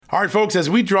All right, folks, as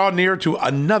we draw near to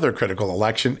another critical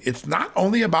election, it's not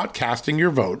only about casting your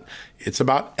vote, it's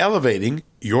about elevating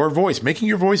your voice, making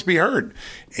your voice be heard.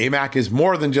 AMAC is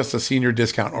more than just a senior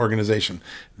discount organization.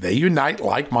 They unite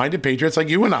like-minded patriots like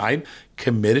you and I,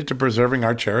 committed to preserving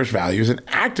our cherished values and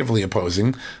actively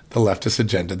opposing the leftist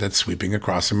agenda that's sweeping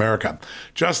across America.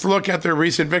 Just look at their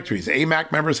recent victories.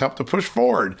 AMAC members helped to push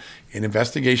forward an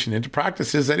investigation into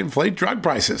practices that inflate drug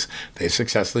prices. They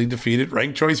successfully defeated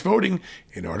ranked choice voting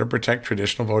in order to protect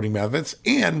traditional voting methods,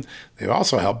 and they've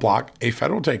also helped block a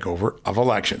federal takeover of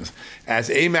elections. As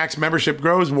AMAC's membership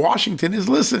grows, Washington is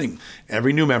listening.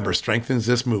 Every new member strengthens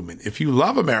this movement. If you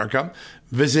love America,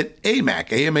 visit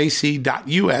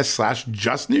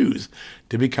amac.us/justnews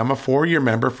to become a 4-year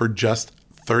member for just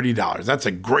 $30. That's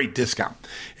a great discount.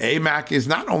 AMAC is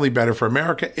not only better for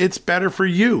America, it's better for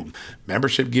you.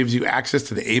 Membership gives you access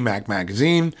to the AMAC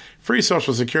magazine, free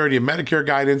Social Security and Medicare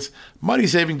guidance,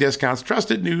 money-saving discounts,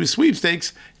 trusted news,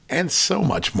 sweepstakes, and so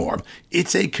much more.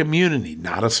 It's a community,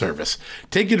 not a service.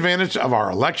 Take advantage of our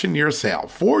election year sale,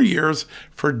 4 years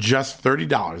for just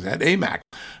 $30 at AMAC.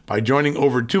 By joining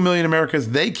over 2 million Americans,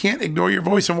 they can't ignore your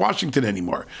voice in Washington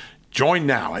anymore. Join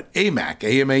now at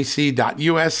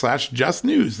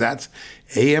amac.us/justnews. That's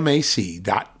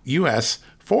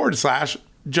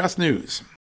amac.us/justnews.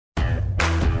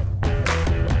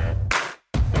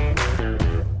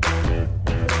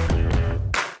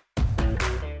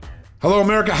 Hello,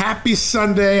 America. Happy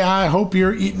Sunday. I hope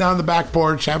you're eating on the back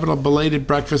porch, having a belated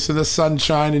breakfast in the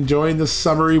sunshine, enjoying the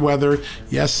summery weather.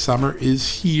 Yes, summer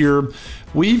is here.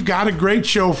 We've got a great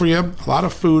show for you. A lot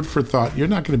of food for thought. You're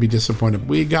not going to be disappointed.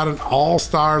 We got an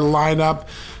all-star lineup.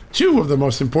 2 of the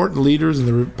most important leaders in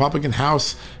the Republican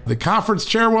House, the conference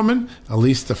chairwoman,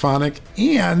 Elise Stefanik,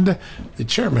 and the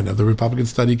chairman of the Republican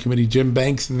Study Committee, Jim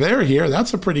Banks. They're here.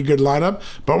 That's a pretty good lineup.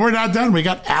 But we're not done. We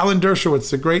got Alan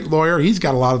Dershowitz, the great lawyer. He's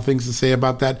got a lot of things to say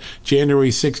about that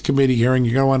January 6th committee hearing.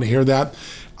 You're going to want to hear that.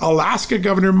 Alaska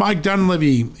Governor Mike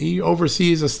Dunleavy. He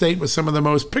oversees a state with some of the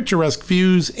most picturesque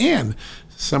views and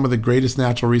some of the greatest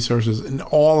natural resources in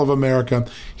all of America.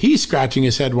 He's scratching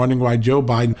his head wondering why Joe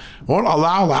Biden won't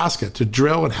allow Alaska to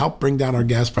drill and help bring down our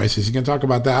gas prices. He's going to talk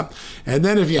about that. And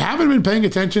then if you haven't been paying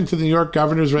attention to the New York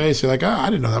governor's race, you're like, I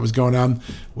didn't know that was going on.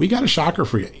 We got a shocker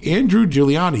for you. Andrew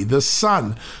Giuliani, the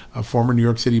son of former New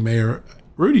York City Mayor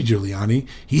Rudy Giuliani,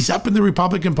 he's up in the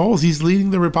Republican polls. He's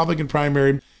leading the Republican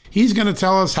primary. He's going to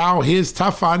tell us how his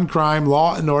tough on crime,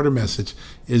 law and order message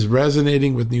is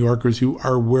resonating with New Yorkers who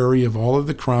are wary of all of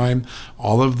the crime,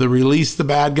 all of the release the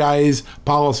bad guys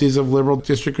policies of liberal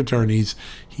district attorneys.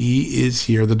 He is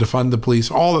here to defund the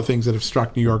police, all the things that have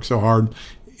struck New York so hard.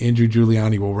 Andrew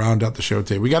Giuliani will round out the show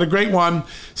today. We got a great one.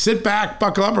 Sit back,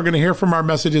 buckle up. We're going to hear from our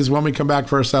messages when we come back.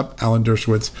 First up, Alan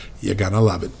Dershowitz. You're going to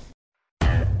love it.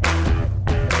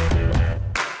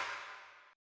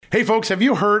 Hey folks, have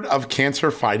you heard of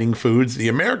cancer-fighting foods? The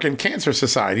American Cancer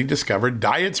Society discovered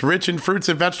diets rich in fruits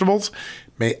and vegetables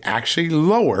may actually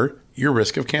lower your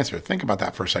risk of cancer. Think about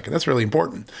that for a second. That's really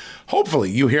important.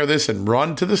 Hopefully you hear this and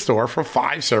run to the store for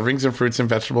 5 servings of fruits and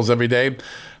vegetables every day.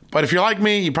 But if you're like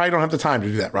me, you probably don't have the time to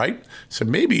do that, right? So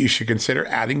maybe you should consider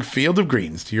adding Field of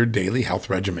Greens to your daily health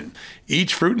regimen.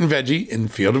 Each fruit and veggie in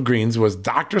Field of Greens was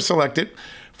doctor selected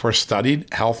for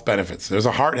studied health benefits. There's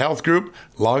a heart health group,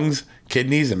 lungs,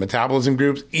 kidneys, and metabolism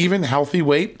groups, even healthy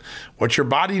weight. What your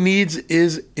body needs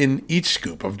is in each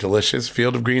scoop of delicious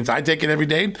Field of Greens. I take it every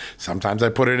day. Sometimes I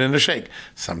put it in a shake.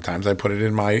 Sometimes I put it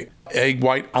in my egg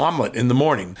white omelet in the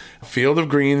morning. Field of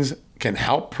Greens can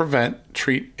help prevent,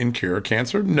 treat, and cure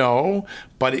cancer? No,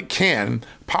 but it can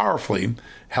powerfully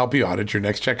help you out at your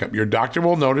next checkup. Your doctor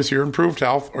will notice your improved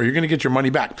health, or you're going to get your money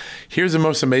back. Here's the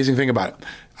most amazing thing about it.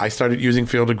 I started using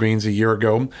Field of Greens a year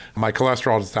ago. My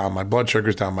cholesterol is down, my blood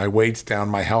sugar's down, my weight's down,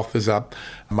 my health is up,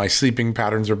 my sleeping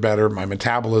patterns are better, my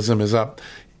metabolism is up.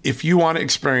 If you want to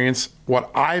experience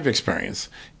what I've experienced,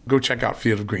 go check out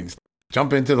Field of Greens.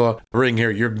 Jump into the ring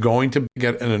here. You're going to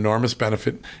get an enormous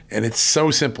benefit, and it's so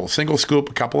simple. Single scoop,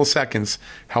 a couple of seconds,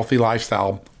 healthy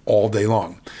lifestyle all day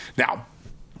long. Now,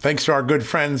 thanks to our good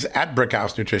friends at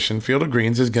Brickhouse Nutrition, Field of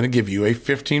Greens is going to give you a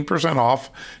 15% off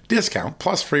discount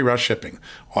plus free rush shipping.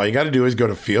 All you got to do is go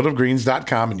to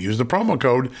fieldofgreens.com and use the promo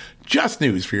code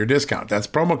JUSTNEWS for your discount. That's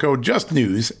promo code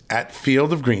JUSTNEWS at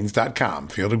fieldofgreens.com.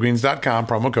 Fieldofgreens.com,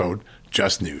 promo code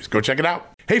JUSTNEWS. Go check it out.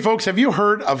 Hey folks, have you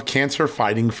heard of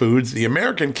cancer-fighting foods? The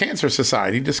American Cancer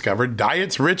Society discovered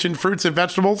diets rich in fruits and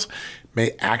vegetables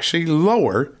may actually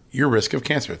lower your risk of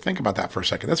cancer. Think about that for a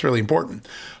second. That's really important.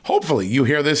 Hopefully you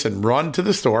hear this and run to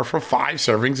the store for 5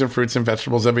 servings of fruits and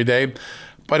vegetables every day.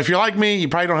 But if you're like me, you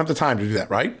probably don't have the time to do that,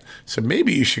 right? So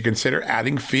maybe you should consider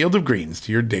adding Field of Greens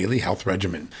to your daily health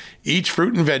regimen. Each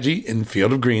fruit and veggie in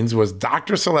Field of Greens was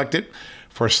doctor selected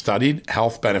for studied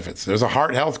health benefits. There's a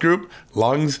heart health group,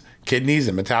 lungs, kidneys,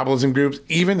 and metabolism groups,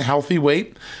 even healthy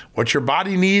weight. What your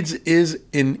body needs is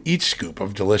in each scoop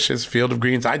of delicious Field of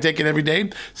Greens. I take it every day.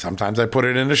 Sometimes I put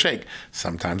it in a shake.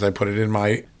 Sometimes I put it in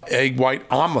my egg white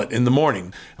omelet in the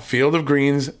morning. Field of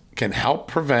Greens can help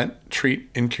prevent, treat,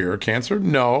 and cure cancer?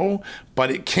 No,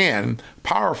 but it can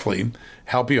powerfully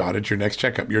help you out at your next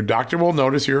checkup. Your doctor will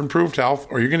notice your improved health,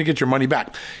 or you're going to get your money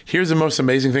back. Here's the most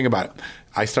amazing thing about it.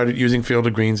 I started using Field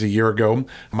of Greens a year ago.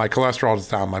 My cholesterol is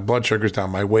down, my blood sugar is down,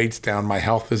 my weight's down, my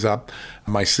health is up,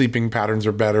 my sleeping patterns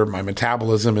are better, my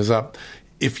metabolism is up.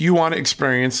 If you want to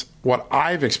experience what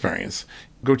I've experienced,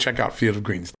 go check out Field of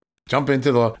Greens. Jump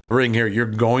into the ring here. You're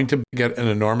going to get an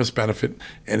enormous benefit.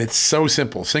 And it's so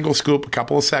simple. Single scoop, a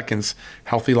couple of seconds,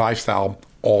 healthy lifestyle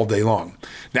all day long.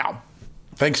 Now,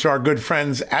 thanks to our good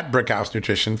friends at Brickhouse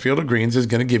Nutrition, Field of Greens is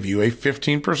going to give you a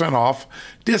 15% off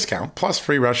discount plus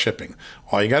free rush shipping.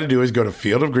 All you got to do is go to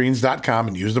fieldofgreens.com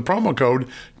and use the promo code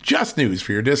JUSTNEWS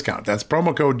for your discount. That's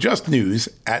promo code JUSTNEWS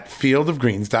at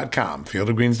fieldofgreens.com.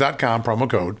 Fieldofgreens.com, promo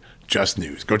code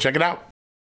JUSTNEWS. Go check it out.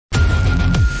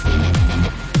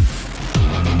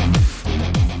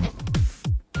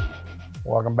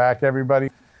 Welcome back, everybody.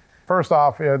 First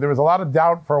off, there was a lot of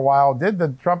doubt for a while. Did the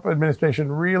Trump administration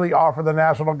really offer the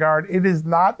National Guard? It is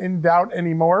not in doubt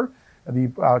anymore.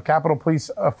 The Capitol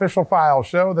Police official files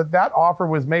show that that offer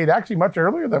was made actually much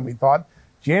earlier than we thought.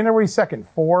 January 2nd,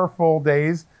 4 full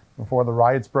days before the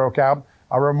riots broke out.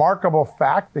 A remarkable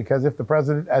fact, because if the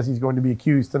president, as he's going to be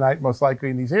accused tonight, most likely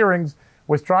in these hearings,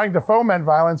 was trying to foment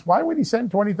violence, why would he send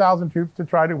 20,000 troops to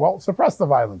try to, well, suppress the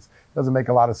violence? Doesn't make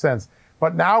a lot of sense.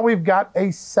 But now we've got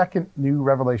a second new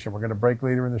revelation. We're going to break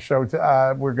later in the show.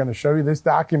 We're going to show you this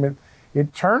document.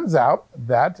 It turns out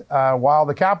that while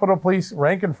the Capitol Police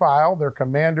rank and file, their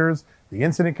commanders, the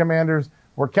incident commanders,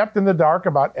 were kept in the dark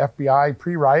about FBI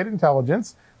pre-riot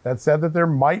intelligence that said that there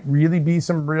might really be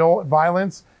some real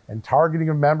violence and targeting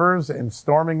of members and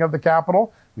storming of the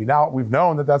Capitol. We've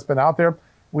known that that's been out there.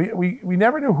 We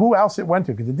never knew who else it went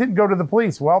to because it didn't go to the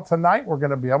police. Well, tonight we're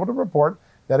going to be able to report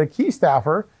that a key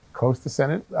staffer close to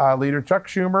Senate leader Chuck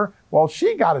Schumer, well,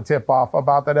 she got a tip-off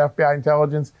about that FBI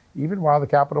intelligence, even while the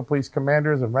Capitol Police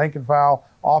commanders and rank-and-file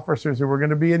officers who were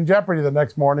going to be in jeopardy the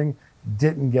next morning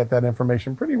didn't get that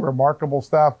information. Pretty remarkable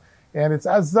stuff. And it's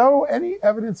as though any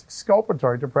evidence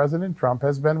exculpatory to President Trump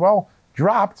has been, well,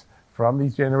 dropped from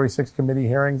these January 6th committee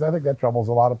hearings. I think that troubles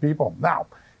a lot of people. Now,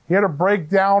 here to break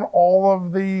down all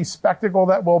of the spectacle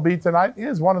that will be tonight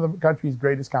is one of the country's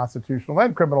greatest constitutional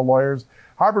and criminal lawyers,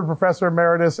 Harvard professor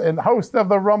emeritus and host of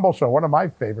The Rumble Show, one of my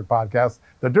favorite podcasts,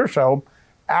 The Der Show,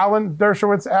 Alan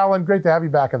Dershowitz. Alan, great to have you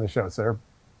back on the show, sir.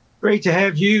 Great to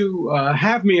have you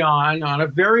have me on a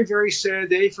very, very sad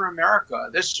day for America.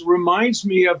 This reminds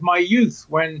me of my youth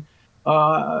when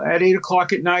at 8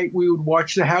 o'clock at night we would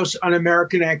watch the House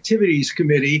Un-American Activities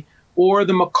Committee or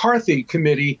the McCarthy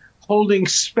Committee holding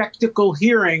spectacle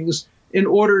hearings in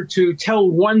order to tell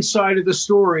one side of the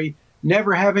story,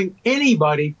 never having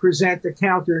anybody present the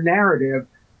counter narrative.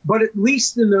 But at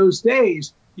least in those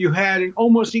days, you had an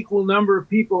almost equal number of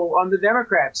people on the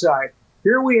Democrat side.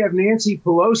 Here we have Nancy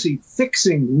Pelosi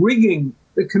rigging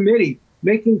the committee,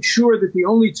 making sure that the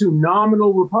only two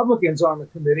nominal Republicans on the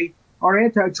committee are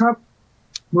anti-Trump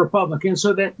Republicans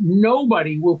so that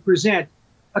nobody will present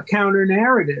a counter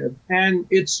narrative. And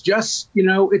it's just,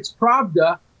 it's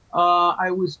Pravda. I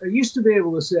used to be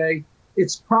able to say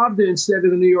it's Pravda instead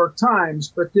of the New York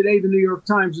Times, but today the New York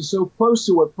Times is so close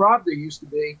to what Pravda used to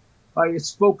be by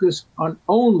its focus on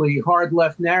only hard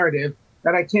left narrative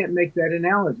that I can't make that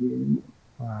analogy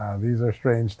anymore. These are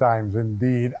strange times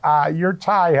indeed. Your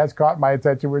tie has caught my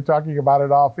attention. We're talking about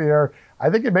it off air. I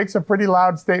think it makes a pretty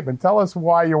loud statement. Tell us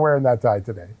why you're wearing that tie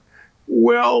today.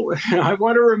 Well, I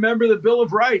want to remember the Bill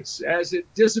of Rights as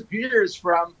it disappears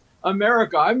from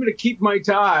America. I'm going to keep my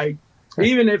tie,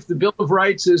 even if the Bill of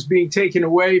Rights is being taken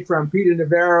away from Peter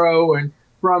Navarro and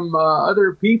from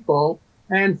other people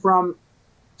and from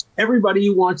everybody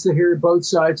who wants to hear both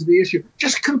sides of the issue.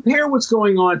 Just compare what's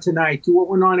going on tonight to what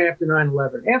went on after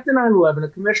 9/11. After 9/11, a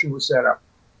commission was set up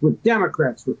with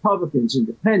Democrats, Republicans,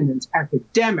 independents,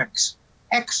 academics,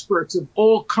 experts of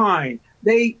all kinds.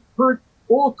 They heard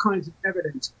all kinds of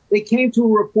evidence. They came to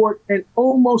a report and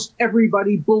almost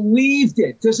everybody believed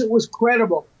it because it was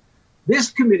credible.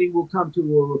 This committee will come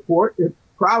to a report,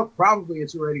 probably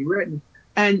it's already written,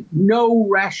 and no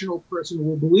rational person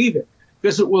will believe it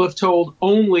because it will have told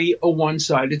only a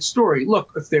one-sided story.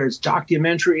 Look, if there's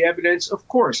documentary evidence, of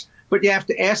course, but you have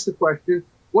to ask the question,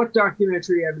 what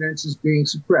documentary evidence is being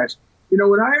suppressed. You know,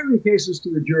 when I argue cases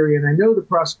to the jury, and I know the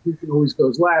prosecution always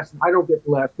goes last, and I don't get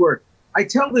the last word, I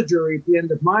tell the jury at the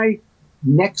end of my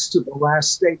next to the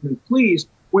last statement, please,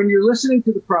 when you're listening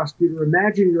to the prosecutor,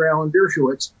 imagine you're Alan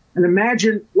Dershowitz and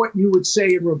imagine what you would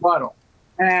say in rebuttal.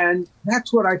 And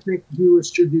that's what I think viewers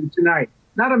should do tonight.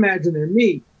 Not imagine they're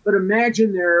me, but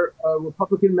imagine they're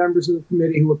Republican members of the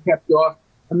committee who were kept off.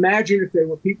 Imagine if they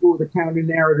were people with a counter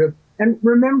narrative. And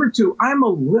remember, too, I'm a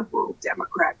liberal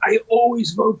Democrat. I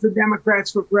always vote for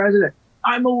Democrats for president.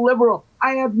 I'm a liberal.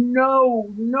 I have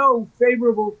no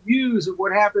favorable views of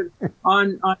what happened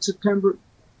on January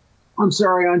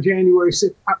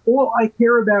 6th. All I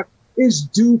care about is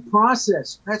due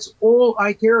process. That's all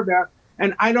I care about.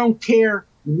 And I don't care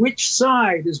which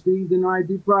side is being denied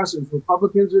due process,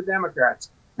 Republicans or Democrats.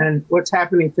 And what's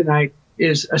happening tonight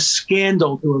is a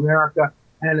scandal to America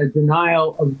and a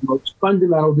denial of the most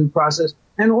fundamental due process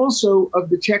and also of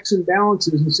the checks and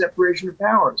balances and separation of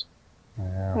powers.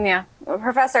 Yeah. Well,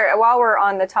 Professor, while we're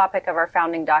on the topic of our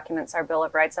founding documents, our Bill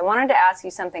of Rights, I wanted to ask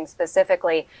you something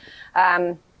specifically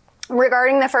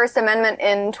regarding the First Amendment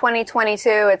in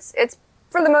 2022. It's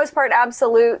for the most part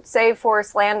absolute, save for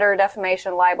slander,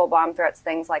 defamation, libel, bomb threats,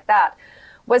 things like that.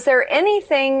 Was there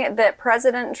anything that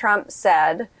President Trump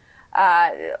said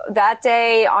that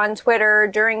day on Twitter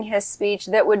during his speech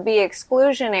that would be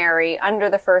exclusionary under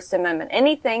the First Amendment?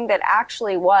 Anything that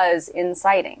actually was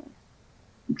inciting?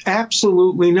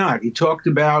 Absolutely not. He talked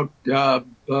about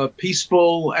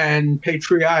peaceful and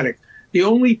patriotic. The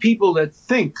only people that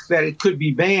think that it could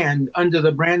be banned under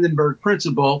the Brandenburg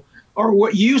Principle are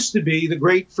what used to be the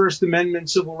great First Amendment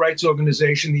civil rights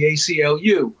organization, the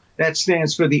ACLU. That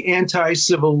stands for the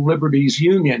Anti-Civil Liberties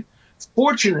Union.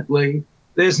 Fortunately,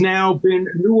 there's now been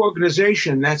a new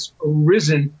organization that's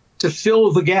arisen to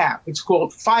fill the gap. It's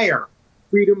called FIRE,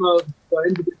 Freedom of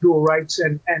Individual Rights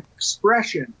and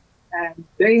Expression. And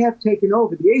they have taken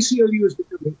over. The ACLU has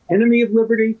become the enemy of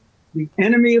liberty, the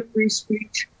enemy of free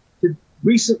speech.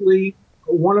 Recently,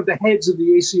 one of the heads of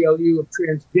the ACLU of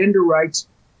transgender rights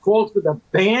called for the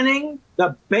banning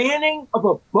of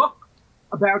a book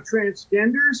about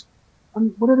transgenders.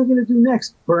 What are they going to do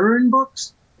next? Burn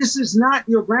books? This is not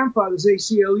your grandfather's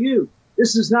ACLU.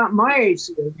 This is not my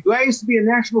ACLU. I used to be a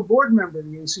national board member of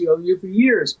the ACLU for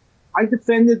years. I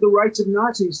defended the rights of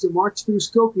Nazis to march through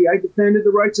Skokie. I defended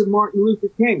the rights of Martin Luther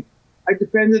King. I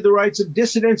defended the rights of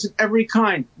dissidents of every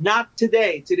kind. Not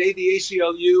today. Today, the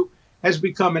ACLU has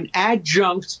become an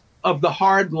adjunct of the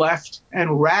hard left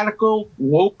and radical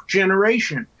woke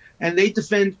generation. And they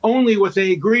defend only what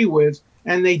they agree with,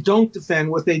 and they don't defend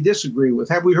what they disagree with.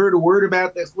 Have we heard a word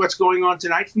about what's going on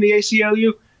tonight from the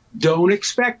ACLU? Don't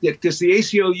expect it, because the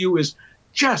ACLU is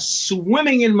just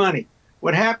swimming in money.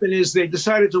 What happened is they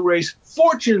decided to raise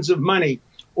fortunes of money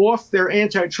off their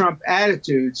anti-Trump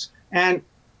attitudes. And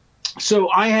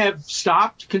so I have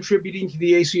stopped contributing to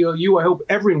the ACLU. I hope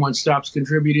everyone stops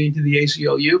contributing to the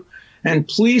ACLU. And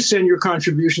please send your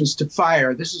contributions to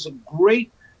FIRE. This is a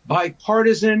great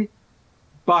bipartisan,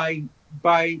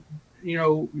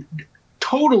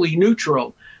 totally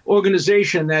neutral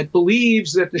organization that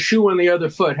believes that the shoe on the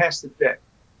other foot has to fit.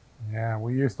 Yeah,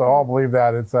 we used to all believe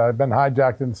that. It's been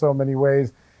hijacked in so many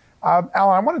ways. Alan,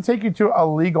 I want to take you to a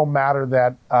legal matter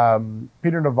that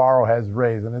Peter Navarro has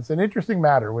raised. And it's an interesting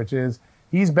matter, which is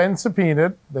he's been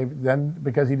subpoenaed. Then,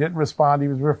 because he didn't respond, he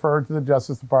was referred to the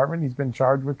Justice Department. He's been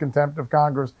charged with contempt of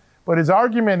Congress. But his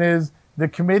argument is the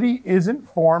committee isn't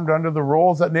formed under the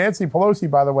rules that Nancy Pelosi,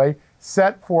 by the way,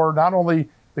 set for not only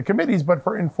the committees, but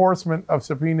for enforcement of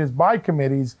subpoenas by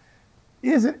committees.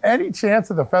 Is it any chance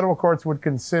that the federal courts would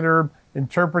consider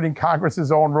interpreting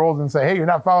Congress's own rules and say, hey, you're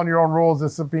not following your own rules,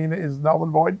 this subpoena is null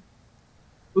and void?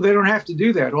 Well, they don't have to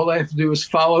do that. All they have to do is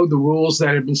follow the rules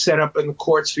that have been set up in the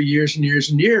courts for years and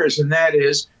years and years. And that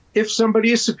is, if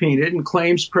somebody is subpoenaed and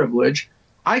claims privilege,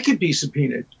 I could be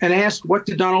subpoenaed and asked, what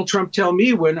did Donald Trump tell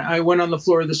me when I went on the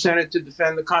floor of the Senate to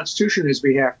defend the Constitution on his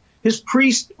behalf? His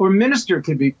priest or minister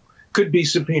could be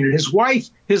subpoenaed. His wife,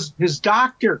 his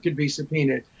doctor could be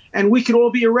subpoenaed. And we could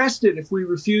all be arrested if we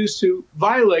refuse to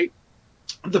violate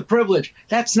the privilege.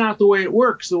 That's not the way it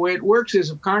works. The way it works is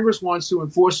if Congress wants to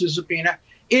enforce a subpoena,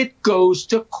 it goes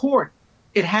to court.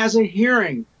 It has a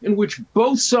hearing in which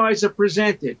both sides are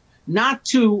presented, not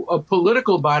to a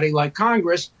political body like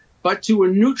Congress, but to a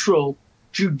neutral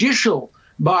judicial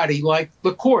body like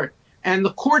the court. And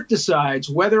the court decides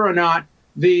whether or not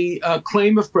the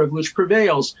claim of privilege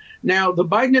prevails. Now, the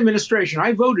Biden administration,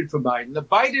 I voted for Biden. The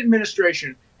Biden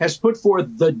administration has put forth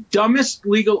the dumbest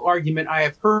legal argument I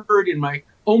have heard in my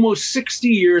almost 60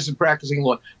 years of practicing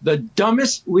law. The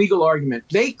dumbest legal argument.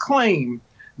 They claim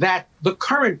that the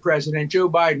current president, Joe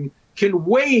Biden, can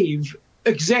waive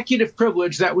executive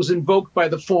privilege that was invoked by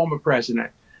the former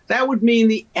president. That would mean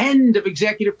the end of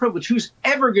executive privilege. Who's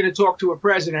ever going to talk to a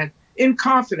president in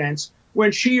confidence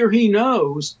when she or he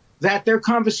knows that their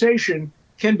conversation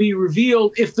can be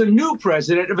revealed if the new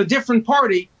president of a different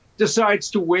party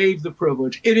decides to waive the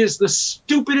privilege? It is the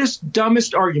stupidest,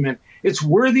 dumbest argument. It's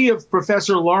worthy of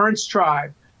Professor Lawrence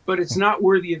Tribe, but it's not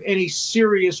worthy of any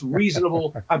serious,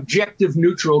 reasonable, objective,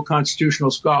 neutral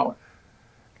constitutional scholar.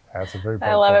 That's a very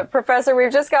I love it. Professor,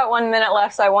 we've just got 1 minute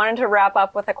left, so I wanted to wrap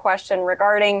up with a question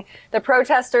regarding the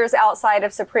protesters outside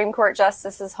of Supreme Court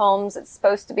justices' homes. It's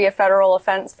supposed to be a federal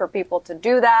offense for people to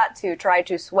do that, to try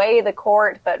to sway the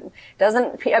court, but it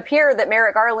doesn't appear that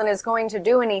Merrick Garland is going to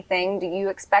do anything. Do you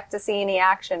expect to see any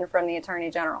action from the Attorney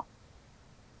General?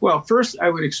 Well, first, I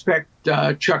would expect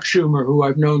Chuck Schumer, who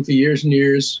I've known for years and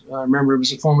years, I remember he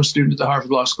was a former student at the Harvard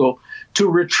Law School, to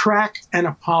retract and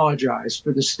apologize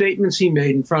for the statements he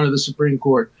made in front of the Supreme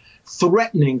Court,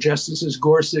 threatening Justices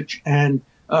Gorsuch and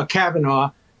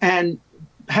Kavanaugh and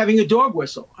having a dog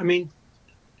whistle. I mean,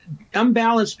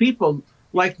 unbalanced people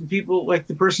like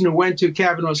the person who went to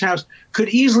Kavanaugh's house could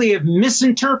easily have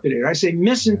misinterpreted, I say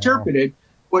misinterpreted,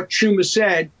 what Schumer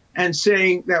said and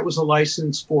saying that was a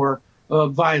license for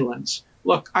violence.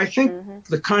 Look, I think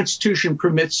the Constitution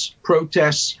permits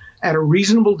protests at a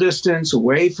reasonable distance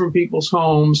away from people's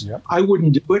homes. Yep. I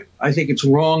wouldn't do it. I think it's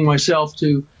wrong myself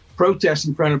to protest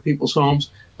in front of people's homes,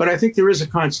 but I think there is a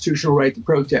constitutional right to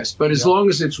protest. But as long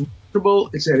as it's reasonable,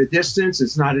 it's at a distance,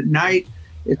 it's not at night.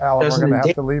 Alan, we're going to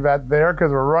have to leave that there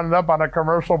because we're running up on a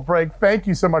commercial break. Thank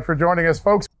you so much for joining us,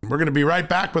 folks. We're going to be right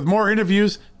back with more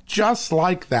interviews just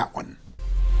like that one.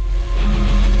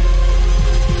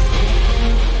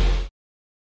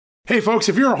 Hey folks,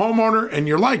 if you're a homeowner and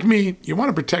you're like me, you want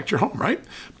to protect your home, right?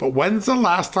 But when's the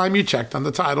last time you checked on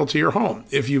the title to your home?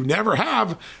 If you never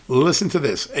have, listen to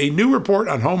this. A new report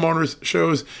on homeowners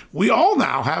shows we all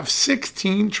now have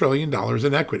 $16 trillion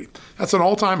in equity. That's an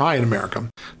all-time high in America.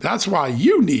 That's why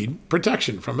you need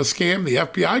protection from a scam the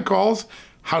FBI calls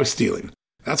house stealing.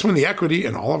 That's when the equity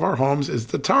in all of our homes is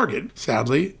the target,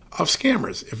 sadly, of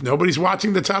scammers. If nobody's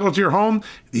watching the title to your home,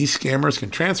 these scammers can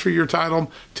transfer your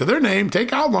title to their name,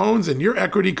 take out loans, and your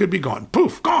equity could be gone.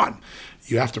 Poof, gone.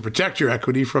 You have to protect your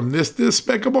equity from this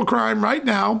despicable crime right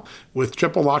now with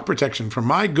triple lock protection from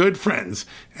my good friends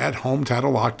at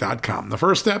HomeTitleLock.com. The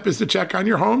first step is to check on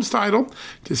your home's title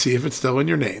to see if it's still in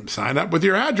your name. Sign up with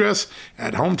your address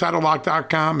at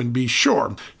HomeTitleLock.com and be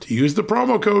sure to use the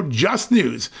promo code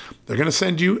JUSTNEWS. They're going to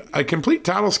send you a complete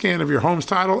title scan of your home's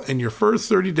title and your first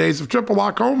 30 days of triple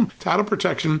lock home title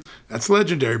protection. That's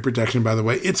legendary protection, by the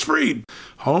way. It's free.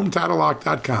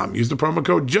 HomeTitleLock.com. Use the promo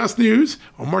code JUSTNEWS.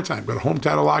 One more time, go to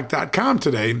HomeTitleLock.com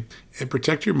today and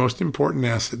protect your most important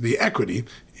asset, the equity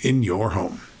in your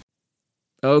home.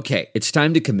 Okay, it's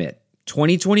time to commit.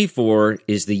 2024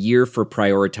 is the year for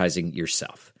prioritizing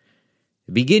yourself.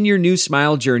 Begin your new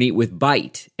smile journey with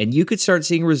Byte, and you could start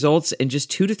seeing results in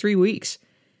just 2 to 3 weeks.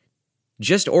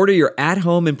 Just order your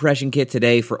at-home impression kit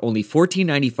today for only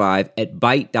 $14.95 at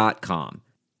Byte.com.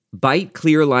 Byte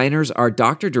clear liners are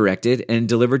doctor-directed and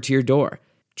delivered to your door.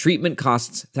 Treatment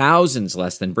costs thousands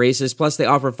less than braces, plus they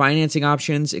offer financing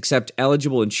options, accept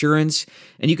eligible insurance,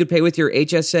 and you could pay with your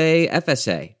HSA,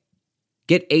 FSA.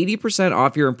 Get 80%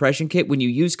 off your impression kit when you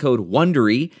use code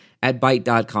WONDERY at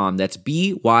Byte.com. That's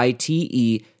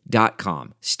BYTE.com.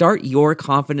 Start your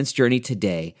confidence journey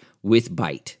today with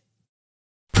Byte.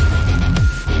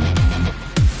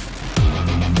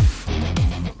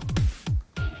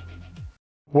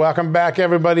 Welcome back,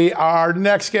 everybody. Our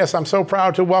next guest, I'm so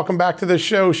proud to welcome back to the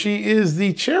show. She is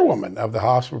the chairwoman of the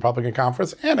House Republican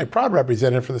Conference and a proud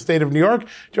representative for the state of New York.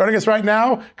 Joining us right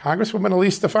now, Congresswoman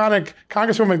Elise Stefanik.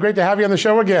 Congresswoman, great to have you on the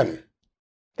show again.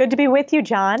 Good to be with you,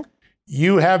 John.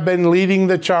 You have been leading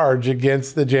the charge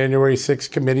against the January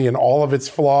 6th committee and all of its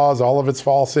flaws, all of its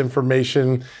false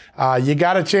information. You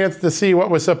got a chance to see what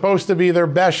was supposed to be their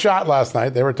best shot last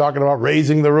night. They were talking about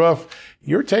raising the roof.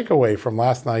 Your takeaway from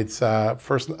last night's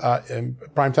first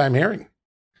primetime hearing?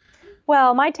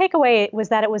 Well, my takeaway was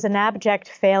that it was an abject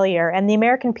failure, and the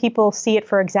American people see it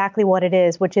for exactly what it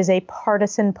is, which is a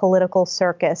partisan political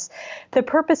circus. The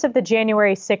purpose of the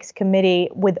January 6th committee,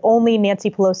 with only Nancy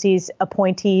Pelosi's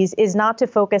appointees, is not to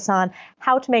focus on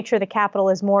how to make sure the Capitol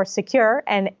is more secure,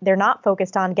 and they're not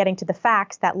focused on getting to the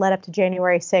facts that led up to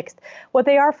January 6th. What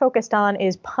they are focused on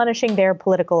is punishing their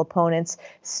political opponents,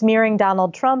 smearing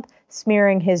Donald Trump,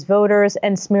 smearing his voters,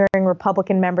 and smearing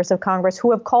Republican members of Congress who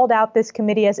have called out this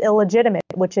committee as illegitimate,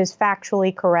 which is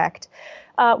factually correct.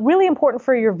 Really important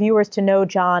for your viewers to know,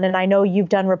 John, and I know you've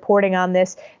done reporting on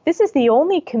this. This is the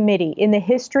only committee in the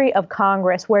history of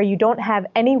Congress where you don't have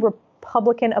any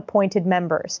Republican appointed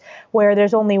members, where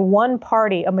there's only one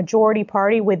party, a majority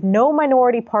party with no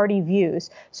minority party views.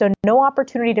 So no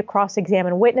opportunity to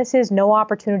cross-examine witnesses, no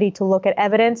opportunity to look at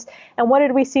evidence. And what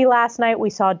did we see last night?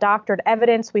 We saw doctored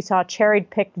evidence. We saw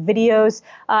cherry-picked videos.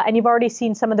 And you've already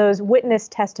seen some of those witness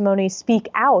testimonies speak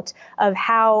out of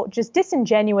how just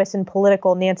disingenuous and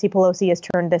political Nancy Pelosi has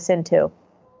turned this into.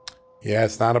 Yeah,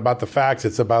 it's not about the facts,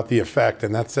 it's about the effect.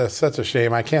 And that's such a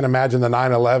shame. I can't imagine the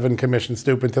 9/11 commission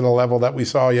stooping to the level that we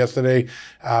saw yesterday,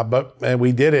 but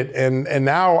we did it. And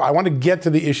now I want to get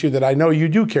to the issue that I know you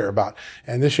do care about.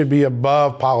 And this should be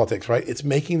above politics, right? It's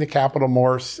making the Capitol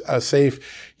more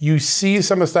safe. You see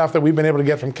some of the stuff that we've been able to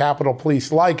get from Capitol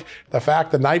Police, like the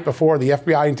fact the night before the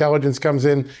FBI intelligence comes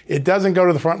in, it doesn't go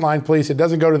to the frontline police, it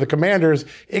doesn't go to the commanders,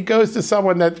 it goes to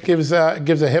someone that gives a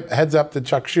heads up to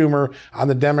Chuck Schumer on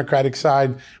the Democratic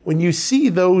side. When you see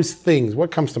those things, what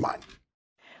comes to mind?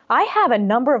 I have a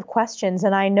number of questions,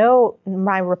 and I know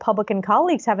my Republican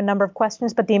colleagues have a number of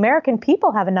questions, but the American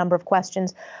people have a number of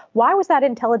questions. Why was that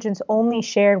intelligence only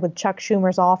shared with Chuck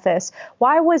Schumer's office?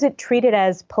 Why was it treated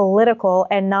as political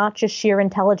and not just sheer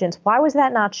intelligence? Why was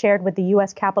that not shared with the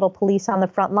U.S. Capitol Police on the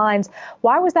front lines?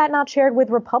 Why was that not shared with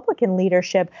Republican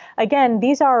leadership? Again,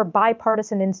 these are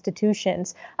bipartisan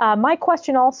institutions. My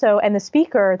question also, and the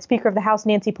Speaker of the House,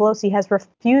 Nancy Pelosi, has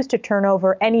refused to turn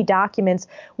over any documents.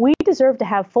 We deserve to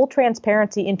have full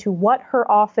transparency into what her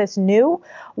office knew,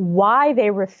 why they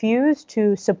refused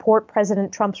to support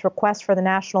President Trump's request for the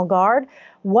National Guard,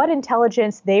 what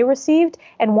intelligence they received,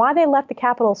 and why they left the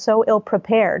Capitol so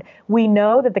ill-prepared. We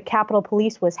know that the Capitol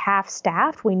Police was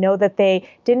half-staffed. We know that they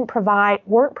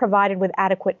weren't provided with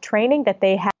adequate training, that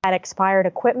they had expired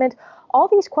equipment. All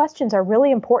these questions are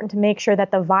really important to make sure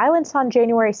that the violence on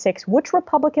January 6th, which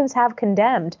Republicans have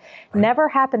condemned, never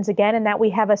happens again, and that we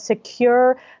have a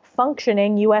secure,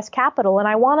 functioning U.S. Capitol. And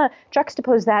I want to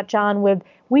juxtapose that, John, with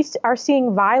we are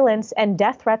seeing violence and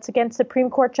death threats against Supreme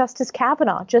Court Justice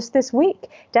Kavanaugh just this week.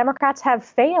 Democrats have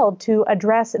failed to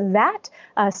address that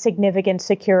significant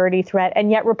security threat,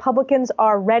 and yet Republicans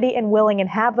are ready and willing and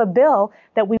have a bill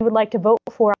that we would like to vote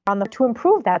for to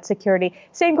improve that security.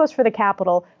 Same goes for the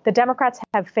Capitol. The Democrats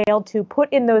have failed to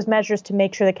put in those measures to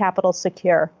make sure the Capitol's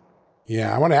secure.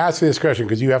 Yeah, I want to ask you this question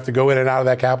because you have to go in and out of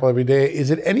that Capitol every day. Is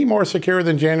it any more secure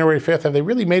than January 5th? Have they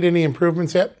really made any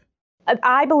improvements yet?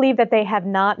 I believe that they have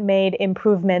not made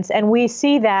improvements, and we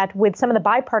see that with some of the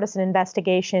bipartisan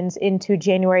investigations into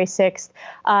January 6th.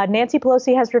 Nancy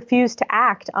Pelosi has refused to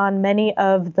act on many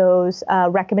of those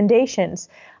recommendations.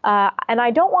 And I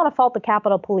don't want to fault the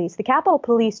Capitol Police. The Capitol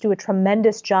Police do a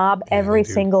tremendous job every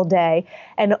single day,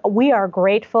 and we are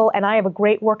grateful, and I have a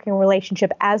great working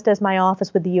relationship, as does my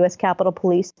office, with the U.S. Capitol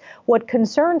Police. What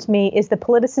concerns me is the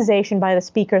politicization by the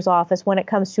Speaker's office when it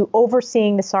comes to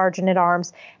overseeing the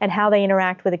Sergeant-at-Arms and how they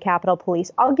interact with the Capitol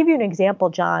Police. I'll give you an example,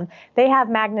 John. They have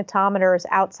magnetometers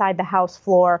outside the House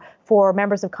floor for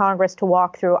members of Congress to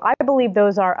walk through. I believe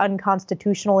those are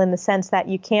unconstitutional in the sense that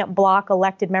you can't block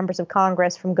elected members of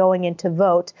Congress from going in to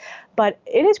vote. But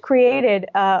it has created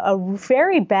a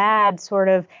very bad sort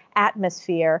of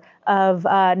atmosphere of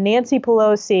Nancy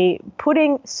Pelosi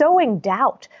sowing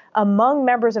doubt among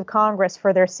members of Congress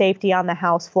for their safety on the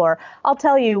House floor. I'll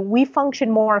tell you, we function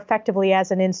more effectively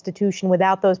as an institution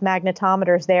without those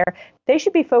magnetometers there. They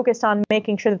should be focused on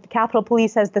making sure that the Capitol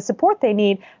Police has the support they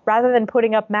need rather than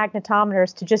putting up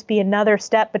magnetometers to just be another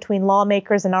step between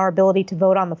lawmakers and our ability to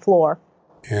vote on the floor.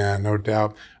 Yeah, no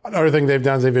doubt. Another thing they've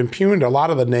done is they've impugned a lot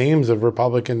of the names of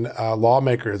Republican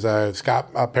lawmakers.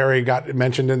 Scott Perry got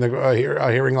mentioned in the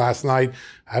hearing last night.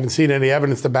 I haven't seen any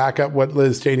evidence to back up what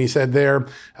Liz Cheney said there.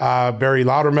 Barry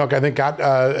Loudermilk, I think, got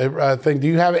a thing. Do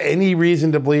you have any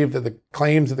reason to believe that the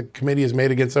claims that the committee has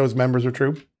made against those members are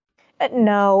true?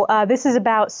 No, this is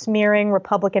about smearing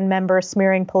Republican members,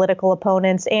 smearing political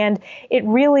opponents, and it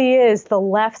really is the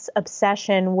left's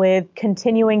obsession with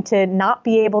continuing to not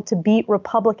be able to beat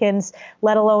Republicans,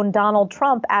 let alone Donald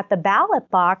Trump, at the ballot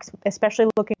box, especially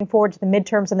looking forward to the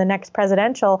midterms and the next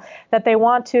presidential, that they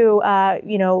want to,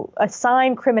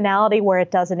 assign criminality where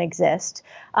it doesn't exist.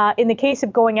 In the case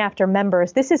of going after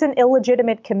members, this is an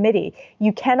illegitimate committee.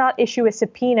 You cannot issue a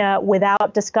subpoena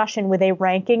without discussion with a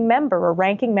ranking member. A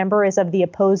ranking member is allies of the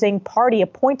opposing party,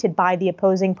 appointed by the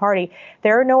opposing party.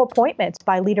 There are no appointments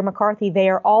by Leader McCarthy. They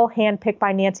are all handpicked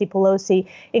by Nancy Pelosi,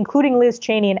 including Liz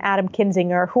Cheney and Adam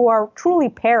Kinzinger, who are truly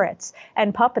parrots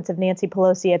and puppets of Nancy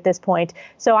Pelosi at this point.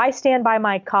 So I stand by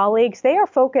my colleagues. They are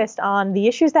focused on the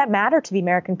issues that matter to the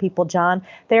American people, John.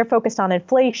 They are focused on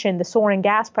inflation, the soaring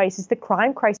gas prices, the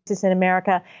crime crisis in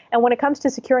America. And when it comes to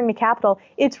securing the Capitol,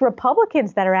 it's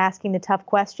Republicans that are asking the tough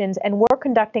questions, and we're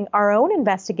conducting our own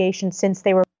investigation since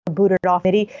they were booted off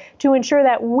committee to ensure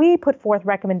that we put forth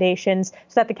recommendations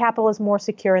so that the Capitol is more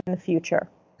secure in the future.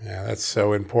 Yeah, that's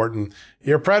so important.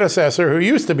 Your predecessor, who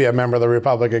used to be a member of the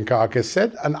Republican caucus,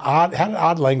 had an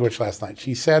odd language last night.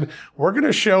 She said, we're going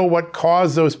to show what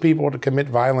caused those people to commit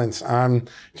violence on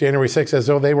January 6th as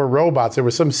though they were robots. There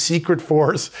was some secret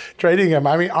force trading them.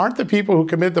 I mean, aren't the people who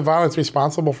commit the violence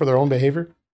responsible for their own behavior?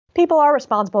 People are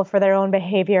responsible for their own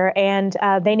behavior, and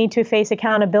they need to face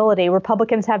accountability.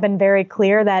 Republicans have been very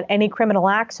clear that any criminal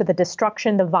acts or the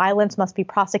destruction, the violence must be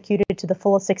prosecuted to the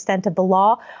fullest extent of the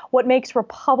law. What makes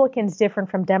Republicans different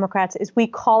from Democrats is we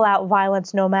call out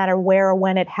violence no matter where or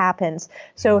when it happens.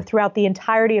 So throughout the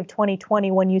entirety of 2020,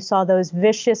 when you saw those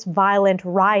vicious, violent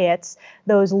riots,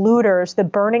 those looters, the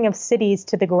burning of cities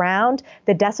to the ground,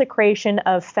 the desecration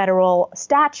of federal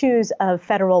statues, of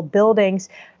federal buildings,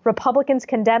 Republicans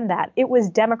condemned that. It was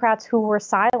Democrats who were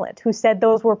silent, who said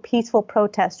those were peaceful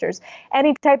protesters.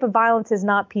 Any type of violence is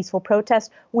not peaceful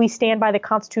protest. We stand by the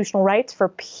constitutional rights for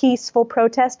peaceful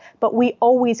protest, but we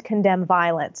always condemn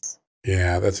violence.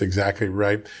 Yeah, that's exactly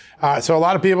right. So a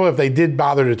lot of people, if they did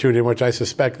bother to tune in, which I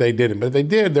suspect they didn't, but if they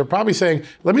did, they're probably saying,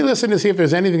 let me listen to see if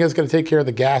there's anything that's going to take care of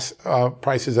the gas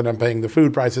prices that I'm paying, the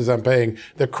food prices I'm paying,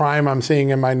 the crime I'm seeing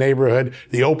in my neighborhood,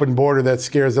 the open border that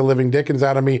scares the living dickens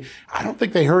out of me. I don't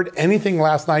think they heard anything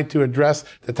last night to address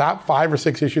the top 5 or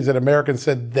 6 issues that Americans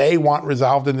said they want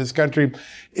resolved in this country.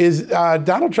 Is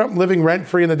Donald Trump living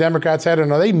rent-free in the Democrats' head,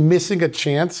 and are they missing a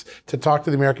chance to talk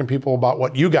to the American people about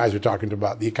what you guys are talking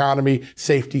about, the economy,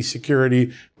 safety,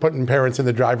 security, putting parents in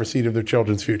the driver's seat of their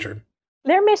children's future?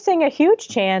 They're missing a huge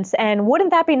chance, and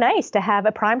wouldn't that be nice to have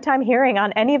a primetime hearing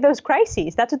on any of those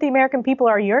crises? That's what the American people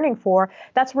are yearning for.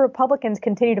 That's what Republicans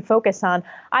continue to focus on.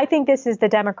 I think this is the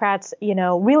Democrats,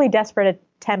 really desperate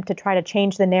attempt to try to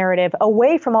change the narrative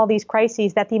away from all these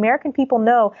crises that the American people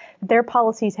know their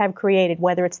policies have created,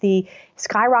 whether it's the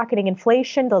skyrocketing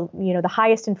inflation, the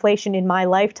highest inflation in my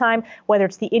lifetime, whether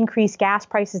it's the increased gas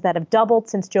prices that have doubled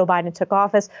since Joe Biden took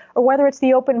office, or whether it's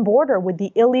the open border with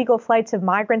the illegal flights of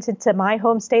migrants into my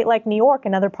home state like New York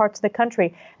and other parts of the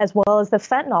country, as well as the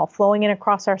fentanyl flowing in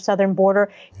across our southern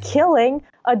border, killing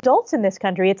adults in this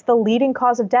country. It's the leading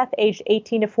cause of death aged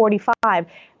 18 to 45.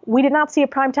 We did not see a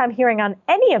primetime hearing on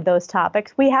any of those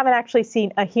topics. We haven't actually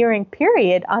seen a hearing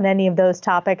period on any of those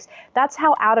topics. That's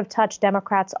how out of touch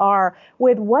Democrats are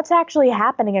with what's actually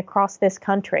happening across this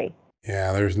country.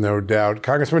 Yeah, there's no doubt.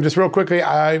 Congressman, just real quickly,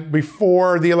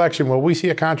 before the election, will we see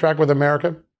a contract with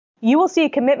America? You will see a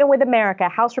commitment with America.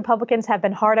 House Republicans have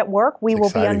been hard at work. We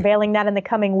will be unveiling that in the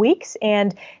coming weeks.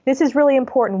 And this is really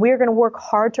important. We are going to work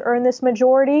hard to earn this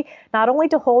majority, not only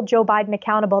to hold Joe Biden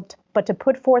accountable, but to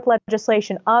put forth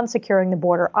legislation on securing the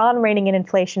border, on reining in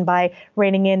inflation by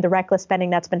reining in the reckless spending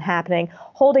that's been happening,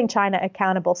 holding China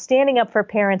accountable, standing up for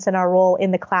parents and our role in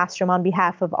the classroom on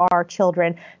behalf of our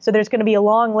children. So there's going to be a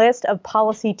long list of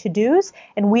policy to-dos,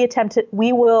 and we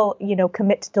will,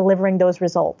 commit to delivering those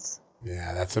results.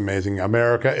 Yeah, that's amazing.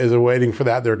 America is waiting for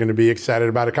that. They're going to be excited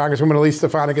about it. Congresswoman Elise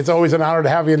Stefanik, it's always an honor to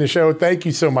have you on the show. Thank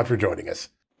you so much for joining us.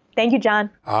 Thank you,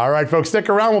 John. All right, folks, stick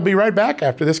around. We'll be right back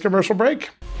after this commercial break.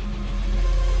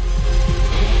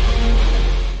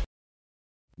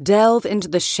 Delve into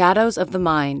the shadows of the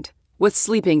mind with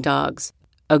Sleeping Dogs,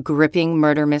 a gripping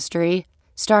murder mystery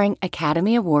starring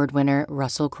Academy Award winner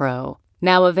Russell Crowe.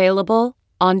 Now available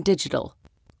on digital.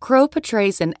 Crowe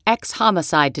portrays an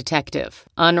ex-homicide detective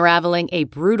unraveling a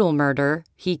brutal murder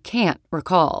he can't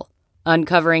recall.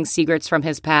 Uncovering secrets from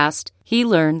his past, he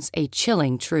learns a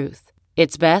chilling truth.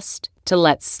 It's best to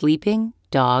let sleeping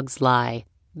dogs lie.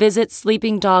 Visit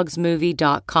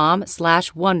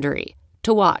sleepingdogsmovie.com/Wondery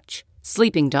to watch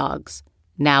Sleeping Dogs,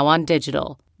 now on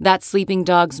digital. That's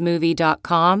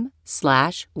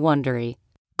sleepingdogsmovie.com/Wondery.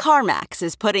 CarMax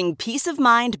is putting peace of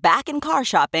mind back in car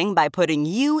shopping by putting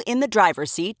you in the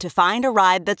driver's seat to find a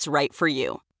ride that's right for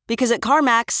you. Because at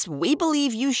CarMax, we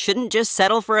believe you shouldn't just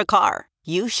settle for a car.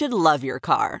 You should love your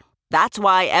car. That's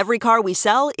why every car we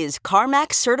sell is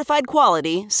CarMax certified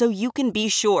quality, so you can be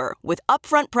sure with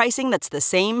upfront pricing that's the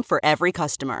same for every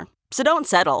customer. So don't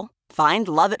settle. Find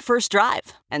love at first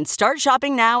drive and start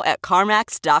shopping now at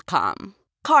CarMax.com.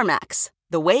 CarMax,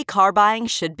 the way car buying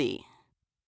should be.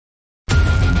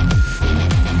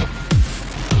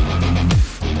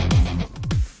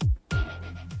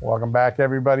 Welcome back,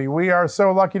 everybody. We are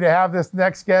so lucky to have this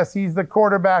next guest. He's the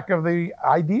quarterback of the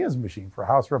ideas machine for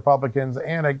House Republicans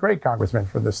and a great congressman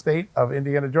for the state of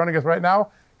Indiana. Joining us right now,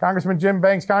 Congressman Jim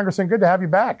Banks. Congressman, good to have you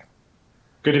back.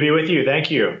 Good to be with you. Thank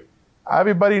you.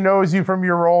 Everybody knows you from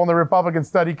your role in the Republican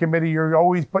Study Committee. You're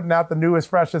always putting out the newest,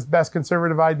 freshest, best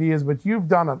conservative ideas, but you've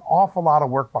done an awful lot of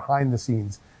work behind the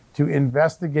scenes to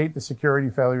investigate the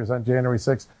security failures on January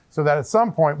 6th so that at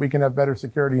some point we can have better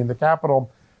security in the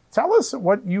Capitol. Tell us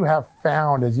what you have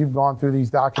found as you've gone through these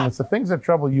documents, the things that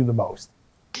trouble you the most.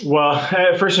 Well,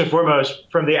 first and foremost,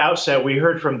 from the outset, we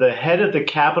heard from the head of the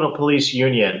Capitol Police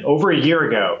Union over a year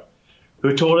ago,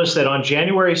 who told us that on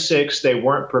January 6th, they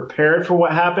weren't prepared for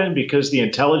what happened because the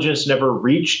intelligence never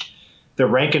reached the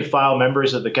rank and file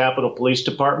members of the Capitol Police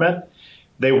Department.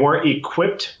 They weren't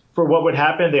equipped for what would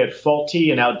happen. They had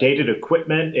faulty and outdated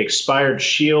equipment, expired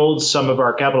shields. Some of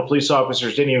our Capitol Police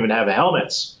officers didn't even have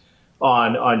helmets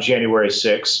on January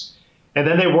 6th. And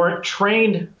then they weren't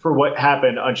trained for what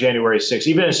happened on January 6th.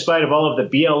 Even in spite of all of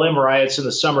the BLM riots in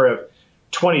the summer of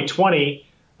 2020,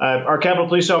 our Capitol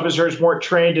Police officers weren't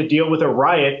trained to deal with a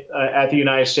riot at the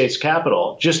United States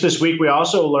Capitol. Just this week, we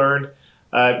also learned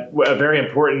a very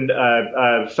important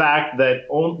fact that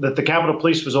the Capitol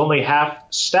Police was only half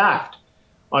staffed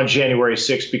on January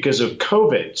 6th because of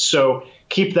COVID. So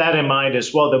keep that in mind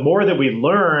as well. The more that we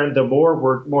learn, the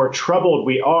more troubled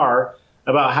we are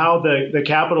about how the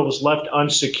Capitol was left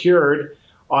unsecured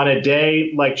on a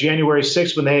day like January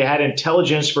 6th when they had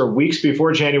intelligence for weeks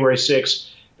before January 6th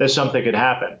that something could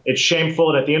happen. It's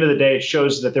shameful, and at the end of the day, it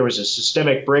shows that there was a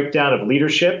systemic breakdown of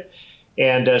leadership.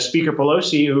 And Speaker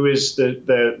Pelosi, who is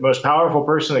the most powerful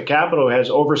person in the Capitol, has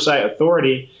oversight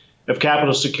authority of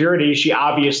Capitol security. She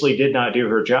obviously did not do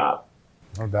her job.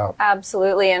 No doubt.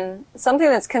 Absolutely. And something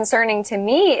that's concerning to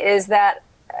me is that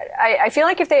I feel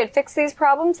like if they had fixed these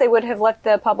problems, they would have let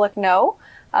the public know.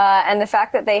 And the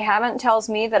fact that they haven't tells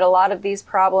me that a lot of these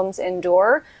problems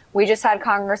endure. We just had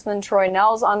Congressman Troy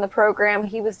Nehls on the program.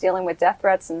 He was dealing with death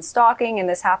threats and stalking, and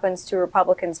this happens to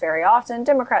Republicans very often,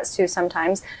 Democrats too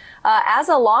sometimes. As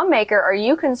a lawmaker, are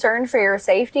you concerned for your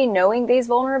safety knowing these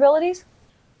vulnerabilities?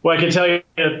 Well, I can tell you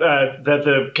that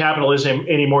the Capitol isn't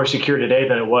any more secure today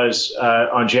than it was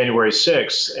on January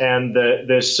 6th. And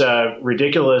this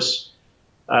ridiculous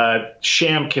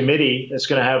sham committee that's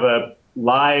going to have a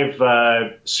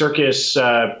live circus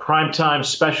primetime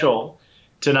special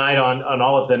tonight on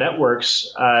all of the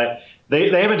networks, they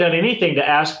haven't done anything to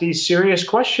ask these serious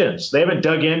questions. They haven't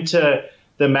dug into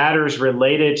the matters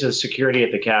related to security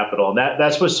at the Capitol. And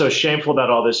that's what's so shameful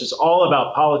about all this. It's all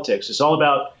about politics. It's all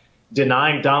about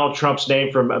denying Donald Trump's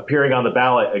name from appearing on the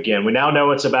ballot again. We now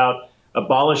know it's about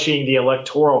abolishing the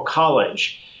Electoral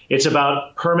College. It's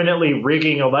about permanently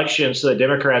rigging elections so that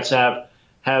Democrats have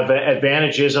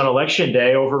advantages on Election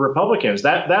Day over Republicans.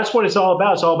 That's what it's all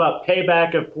about. It's all about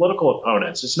payback of political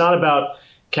opponents. It's not about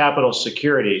Capitol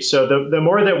security. So the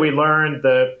more that we learn,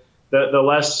 the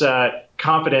less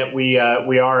confident we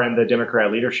are in the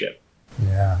Democrat leadership.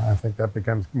 Yeah, I think that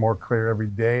becomes more clear every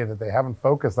day that they haven't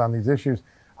focused on these issues.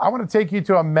 I want to take you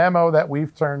to a memo that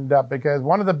we've turned up because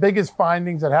one of the biggest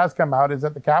findings that has come out is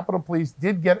that the Capitol Police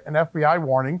did get an FBI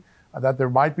warning that there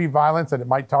might be violence, that it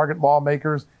might target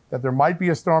lawmakers, that there might be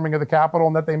a storming of the Capitol,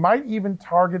 and that they might even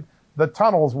target the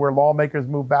tunnels where lawmakers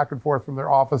move back and forth from their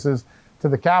offices to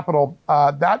the Capitol.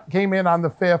 That came in on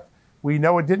the 5th. We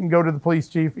know it didn't go to the police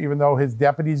chief, even though his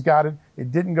deputies got it.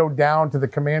 It didn't go down to the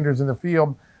commanders in the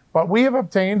field. But we have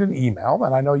obtained an email,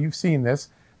 and I know you've seen this,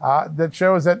 that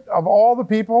shows that of all the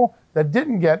people that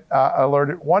didn't get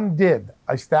alerted, one did.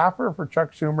 A staffer for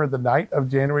Chuck Schumer the night of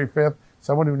January 5th,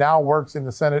 someone who now works in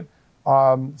the Senate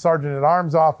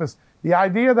Sergeant-at-Arms office. The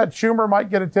idea that Schumer might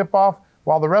get a tip-off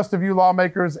while the rest of you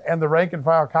lawmakers and the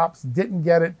rank-and-file cops didn't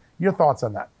get it. Your thoughts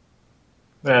on that?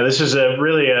 This is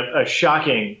really a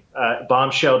shocking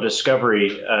bombshell discovery,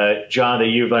 John, that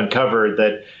you've uncovered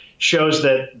that shows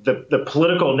that the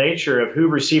political nature of who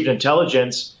received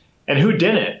intelligence and who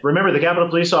didn't. Remember, the Capitol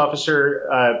Police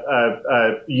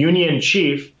officer union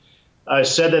chief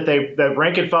said that the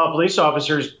rank-and-file police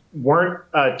officers weren't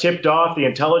tipped off. The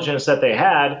intelligence that they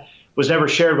had was never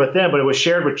shared with them, but it was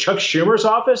shared with Chuck Schumer's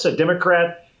office, a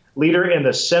Democrat leader in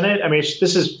the Senate. I mean,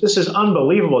 this is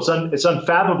unbelievable. It's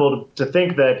unfathomable to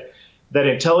think that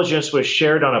intelligence was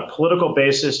shared on a political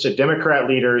basis to Democrat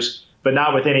leaders, but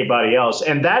not with anybody else.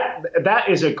 And that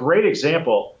is a great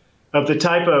example of the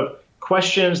type of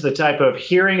questions, the type of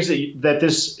hearings that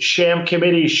this sham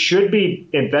committee should be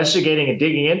investigating and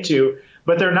digging into,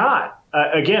 but they're not.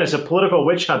 Again, it's a political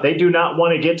witch hunt. They do not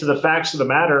want to get to the facts of the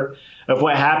matter of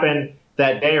what happened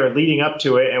that day or leading up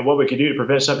to it and what we could do to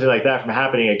prevent something like that from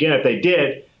happening again. If they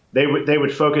did, they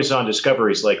would focus on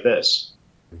discoveries like this.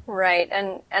 Right,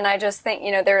 and I just think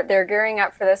they're gearing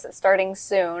up for this. It's starting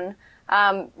soon.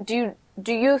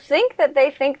 Do you think that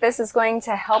they think this is going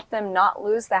to help them not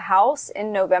lose the House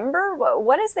in November?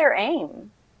 What is their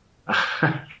aim?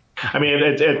 I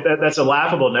mean, that's a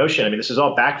laughable notion. I mean, this is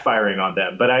all backfiring on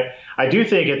them. But I do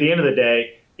think at the end of the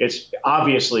day, it's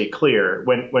obviously clear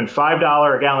when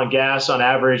 $5 a gallon gas on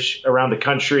average around the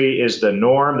country is the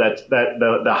norm, that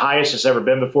the highest it's ever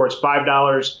been before. It's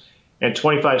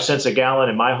 $5.25 a gallon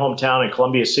in my hometown in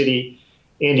Columbia City,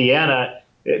 Indiana.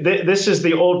 This is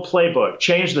the old playbook.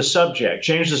 Change the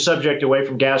subject away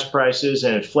from gas prices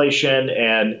and inflation,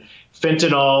 and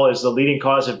fentanyl is the leading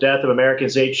cause of death of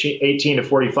Americans 18 to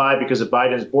 45 because of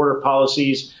Biden's border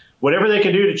policies. Whatever they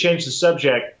can do to change the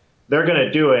subject, they're going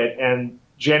to do it. And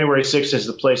January 6th is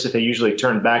the place that they usually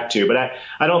turn back to. But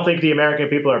I don't think the American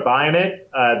people are buying it.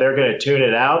 They're going to tune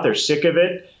it out. They're sick of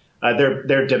it.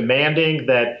 They're demanding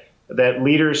that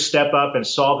leaders step up and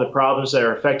solve the problems that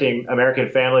are affecting American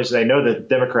families. They know that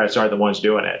Democrats aren't the ones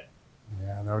doing it.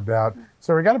 Yeah, no doubt.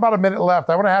 So we got about a minute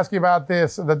left. I want to ask you about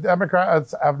this. The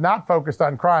Democrats have not focused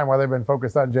on crime while they've been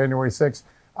focused on January 6th.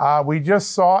 We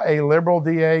just saw a liberal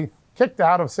DA kicked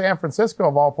out of San Francisco,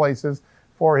 of all places,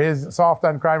 for his soft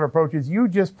on crime approaches. You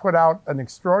just put out an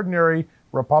extraordinary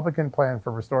Republican plan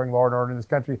for restoring law and order in this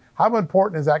country. How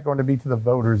important is that going to be to the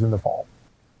voters in the fall?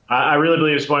 I really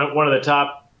believe it's one of the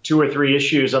top 2 or 3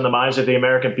 issues on the minds of the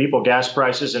American people: gas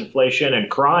prices, inflation, and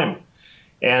crime.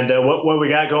 And what we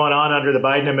got going on under the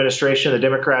Biden administration, the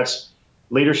Democrats'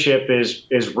 leadership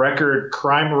is record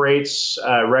crime rates,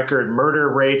 record murder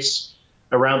rates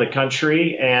around the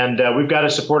country. And we've got to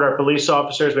support our police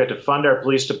officers. We have to fund our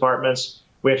police departments.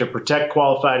 We have to protect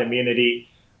qualified immunity.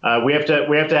 We have to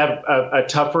have a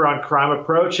tougher on crime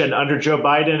approach. And under Joe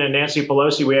Biden and Nancy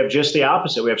Pelosi, we have just the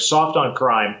opposite. We have soft on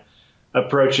crime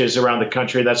approaches around the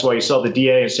country. That's why you saw the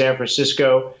DA in San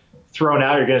Francisco thrown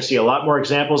out. You're going to see a lot more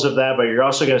examples of that, but you're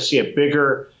also going to see a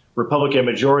bigger Republican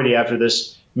majority after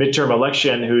this midterm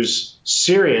election who's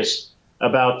serious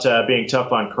about being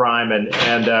tough on crime and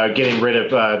getting rid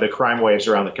of the crime waves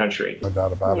around the country. No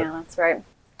doubt about it. Yeah, that's right.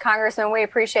 Congressman, we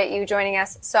appreciate you joining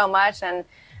us so much. And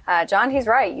John, he's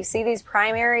right. You see these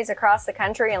primaries across the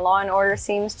country, and law and order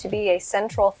seems to be a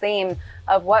central theme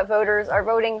of what voters are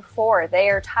voting for. They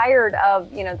are tired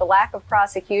of, the lack of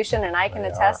prosecution, and I can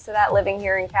attest to that living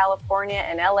here in California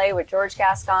and LA with George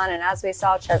Gascon, and as we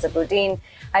saw, Chesa Boudin.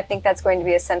 I think that's going to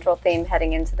be a central theme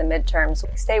heading into the midterms.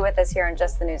 Stay with us here on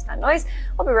Just the News, Not Noise.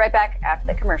 We'll be right back after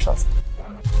the commercials.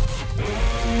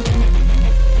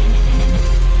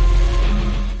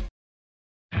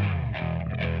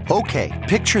 Okay,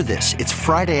 picture this. It's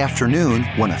Friday afternoon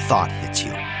when a thought hits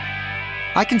you.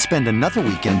 I can spend another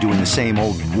weekend doing the same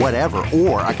old whatever,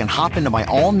 or I can hop into my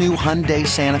all-new Hyundai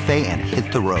Santa Fe and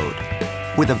hit the road.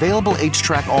 With available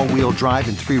H-Track all-wheel drive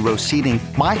and 3-row seating,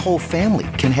 my whole family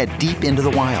can head deep into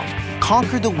the wild.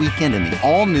 Conquer the weekend in the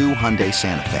all-new Hyundai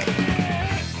Santa Fe.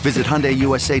 Visit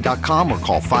HyundaiUSA.com or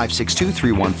call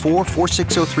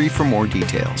 562-314-4603 for more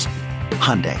details.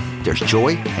 Hyundai, there's joy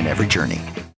in every journey.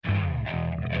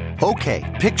 Okay,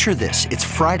 picture this. It's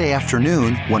Friday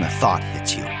afternoon when a thought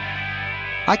hits you.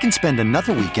 I can spend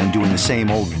another weekend doing the same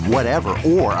old whatever,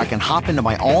 or I can hop into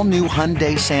my all-new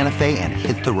Hyundai Santa Fe and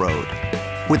hit the road.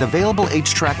 With available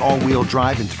H-Track all-wheel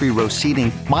drive and 3-row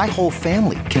seating, my whole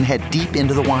family can head deep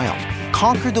into the wild.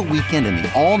 Conquer the weekend in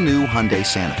the all-new Hyundai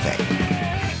Santa Fe.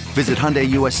 Visit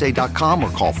HyundaiUSA.com or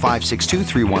call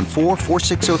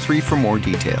 562-314-4603 for more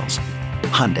details.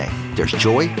 Hyundai, there's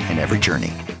joy in every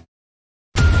journey.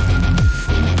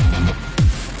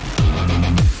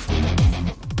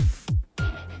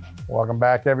 Welcome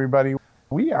back, everybody.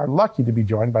 We are lucky to be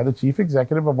joined by the chief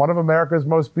executive of one of America's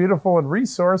most beautiful and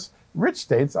resource-rich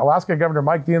states. Alaska Governor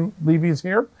Mike Dunleavy is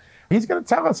here. He's going to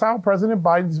tell us how President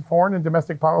Biden's foreign and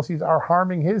domestic policies are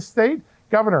harming his state.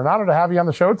 Governor, an honor to have you on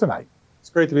the show tonight. It's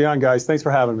great to be on, guys. Thanks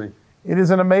for having me. It is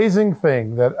an amazing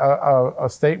thing that a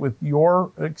state with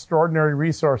your extraordinary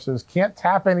resources can't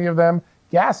tap any of them.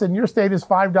 Gas in your state is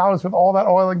 $5 with all that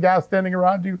oil and gas standing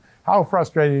around you. How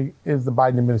frustrating is the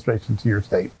Biden administration to your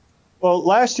state? Well,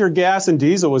 last year, gas and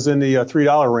diesel was in the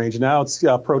 $3 range. Now it's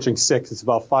approaching $6. It's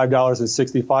about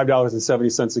 $5.60,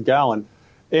 $5.70 a gallon.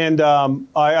 And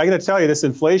I got to tell you, this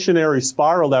inflationary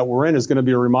spiral that we're in is going to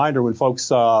be a reminder when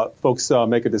folks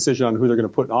make a decision on who they're going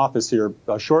to put in office here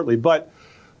shortly. But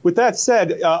with that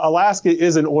said, Alaska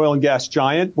is an oil and gas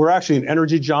giant. We're actually an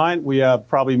energy giant. We have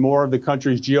probably more of the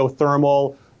country's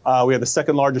geothermal. We have the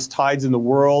second largest tides in the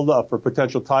world for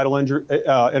potential tidal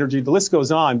energy. The list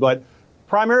goes on. But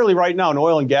primarily right now, an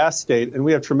oil and gas state, and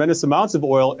we have tremendous amounts of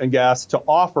oil and gas to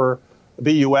offer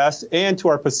the U.S. and to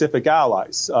our Pacific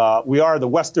allies. We are the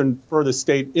western furthest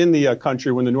state in the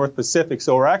country. We're in the North Pacific,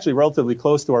 so we're actually relatively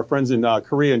close to our friends in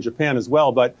Korea and Japan as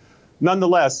well. But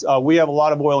nonetheless, we have a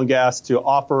lot of oil and gas to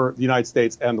offer the United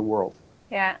States and the world.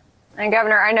 Yeah. And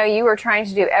Governor, I know you were trying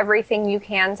to do everything you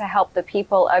can to help the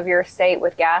people of your state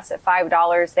with gas at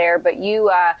 $5 there, but you,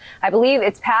 I believe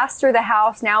it's passed through the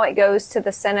House. Now it goes to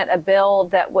the Senate, a bill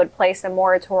that would place a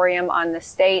moratorium on the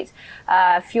state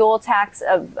fuel tax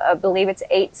of, I believe it's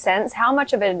 8 cents. How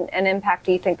much of an impact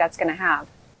do you think that's going to have?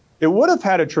 It would have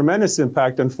had a tremendous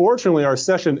impact. Unfortunately, our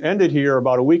session ended here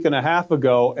about a week and a half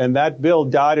ago, and that bill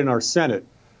died in our Senate.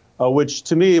 Which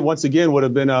to me, once again, would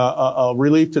have been a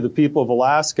relief to the people of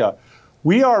Alaska.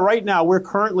 We are right now, we're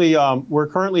currently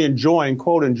enjoying,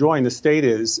 quote, enjoying, the state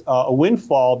is, a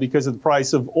windfall because of the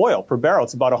price of oil per barrel.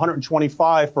 It's about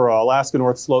 $125 for Alaska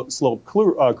North Slope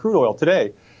crude oil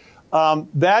today.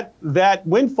 That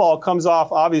windfall comes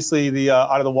off, obviously,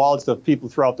 out of the wallets of people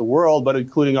throughout the world, but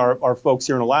including our folks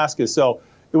here in Alaska. So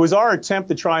it was our attempt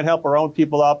to try and help our own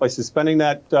people out by suspending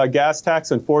that gas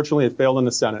tax. Unfortunately, it failed in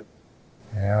the Senate.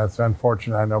 Yeah, that's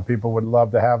unfortunate. I know people would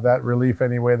love to have that relief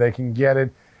any way they can get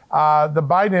it. The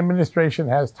Biden administration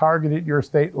has targeted your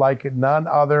state like none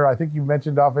other. I think you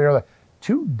mentioned off air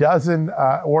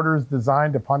 24 orders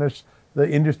designed to punish the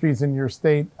industries in your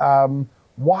state.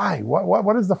 Why?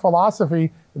 What is the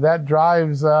philosophy that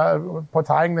drives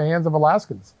tying the hands of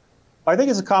Alaskans? I think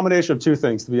it's a combination of two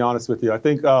things, to be honest with you. I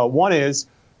think one is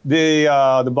the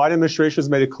Biden administration has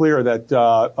made it clear that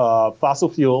fossil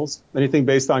fuels, anything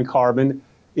based on carbon,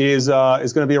 is going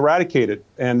to be eradicated,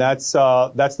 and that's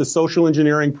the social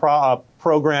engineering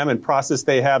program and process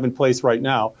they have in place right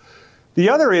now. The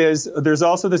other is there's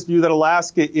also this view that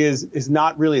Alaska is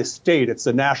not really a state; it's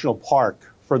a national park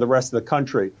for the rest of the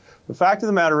country. The fact of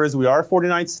the matter is we are a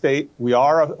 49th state. We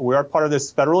are part of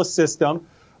this federalist system.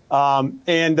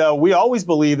 And we always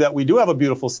believe that we do have a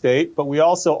beautiful state, but we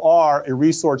also are a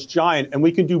resource giant, and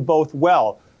we can do both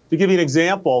well. To give you an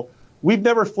example, we've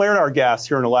never flared our gas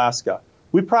here in Alaska.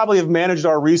 We probably have managed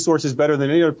our resources better than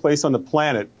any other place on the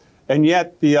planet. And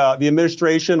yet the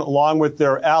administration, along with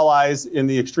their allies in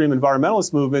the extreme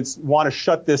environmentalist movements, want to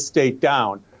shut this state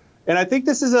down. And I think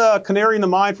this is a canary in the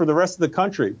mine for the rest of the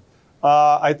country.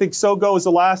 I think so goes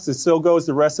Alaska, so goes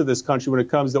the rest of this country when it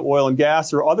comes to oil and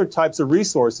gas or other types of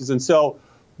resources. And so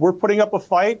we're putting up a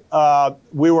fight.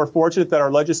 We were fortunate that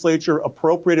our legislature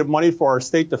appropriated money for our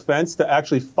state defense to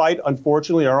actually fight,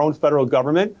 unfortunately, our own federal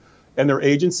government and their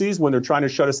agencies when they're trying to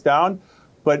shut us down.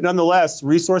 But nonetheless,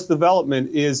 resource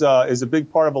development is a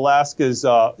big part of Alaska's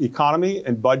economy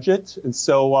and budget. And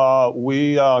so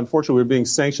unfortunately, we're being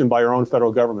sanctioned by our own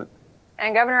federal government.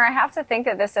 And Governor, I have to think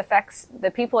that this affects the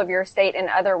people of your state in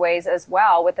other ways as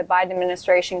well, with the Biden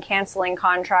administration canceling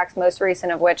contracts, most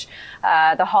recent of which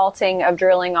the halting of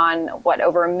drilling on,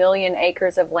 over 1 million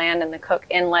acres of land in the Cook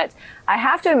Inlet. I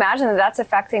have to imagine that that's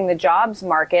affecting the jobs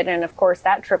market. And of course,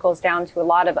 that trickles down to a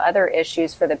lot of other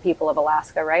issues for the people of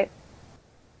Alaska, right?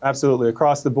 Absolutely.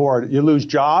 Across the board. You lose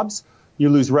jobs, you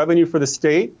lose revenue for the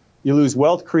state, you lose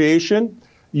wealth creation.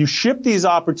 You ship these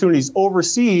opportunities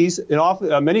overseas, in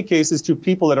many cases, to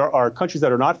people that are countries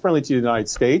that are not friendly to the United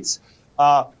States.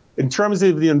 In terms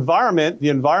of the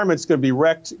environment's going to be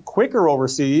wrecked quicker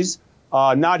overseas,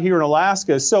 not here in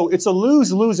Alaska. So it's a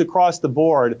lose-lose across the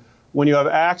board when you have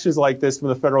actions like this from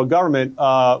the federal government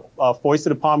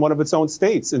foisted upon one of its own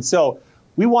states. And so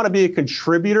we want to be a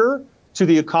contributor to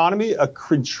the economy, a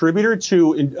contributor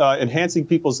to enhancing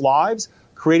people's lives,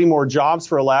 creating more jobs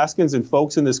for Alaskans and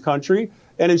folks in this country,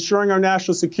 and ensuring our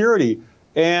national security.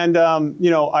 And,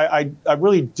 I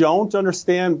really don't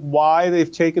understand why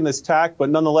they've taken this tack, but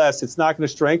nonetheless, it's not going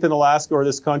to strengthen Alaska or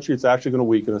this country. It's actually going to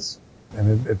weaken us.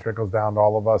 And it trickles down to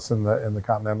all of us in the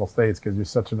continental states because you're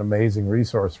such an amazing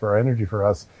resource for energy for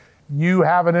us. You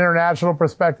have an international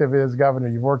perspective as governor.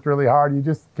 You've worked really hard. You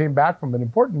just came back from an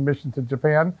important mission to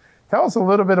Japan. Tell us a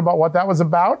little bit about what that was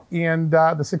about and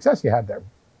the success you had there.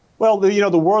 Well,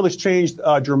 the world has changed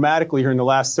dramatically here in the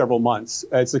last several months.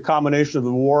 It's a combination of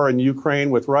the war in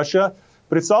Ukraine with Russia,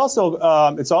 but it's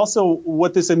also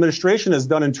what this administration has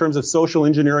done in terms of social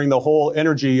engineering the whole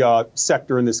energy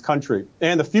sector in this country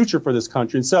and the future for this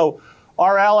country. And so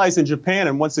our allies in Japan,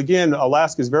 and once again,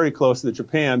 Alaska is very close to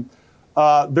Japan,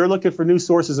 they're looking for new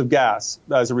sources of gas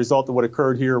as a result of what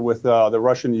occurred here with the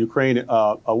Russian-Ukraine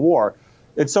war.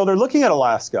 And so they're looking at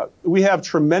Alaska. We have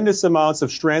tremendous amounts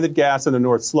of stranded gas in the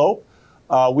North Slope.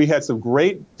 We had some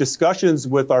great discussions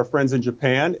with our friends in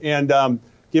Japan. And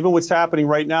given what's happening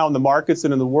right now in the markets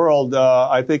and in the world,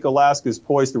 I think Alaska is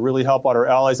poised to really help out our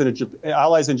allies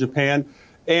in Japan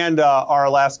and our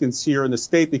Alaskans here in the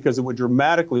state, because it would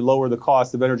dramatically lower the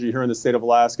cost of energy here in the state of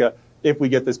Alaska if we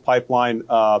get this pipeline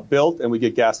built and we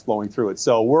get gas flowing through it.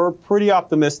 So we're pretty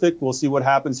optimistic. We'll see what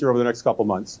happens here over the next couple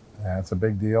months. That's a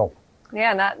big deal.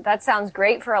 Yeah, and that sounds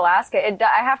great for Alaska.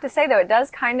 I have to say, though, it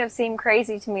does kind of seem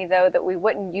crazy to me, though, that we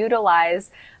wouldn't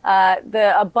utilize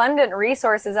the abundant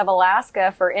resources of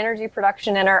Alaska for energy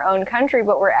production in our own country,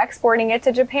 but we're exporting it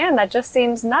to Japan. That just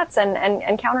seems nuts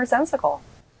and countersensical.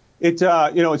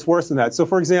 It's worse than that. So,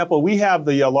 for example, we have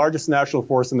the largest national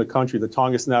forest in the country, the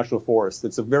Tongass National Forest.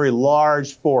 It's a very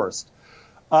large forest.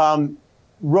 Rhode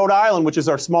Island, which is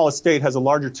our smallest state, has a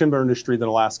larger timber industry than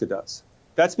Alaska does.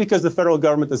 That's because the federal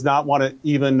government does not want to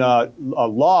even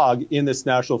log in this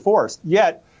national forest.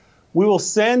 Yet, we will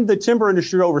send the timber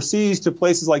industry overseas to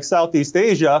places like Southeast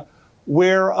Asia,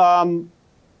 where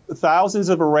thousands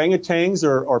of orangutans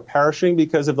are perishing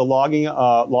because of the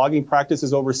logging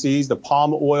practices overseas, the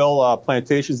palm oil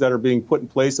plantations that are being put in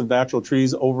place of natural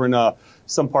trees over in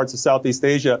some parts of Southeast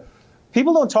Asia.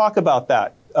 People don't talk about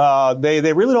that.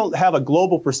 They really don't have a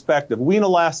global perspective. We in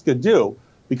Alaska do.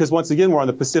 Because once again, we're on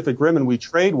the Pacific Rim and we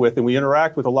trade with and we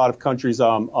interact with a lot of countries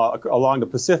along the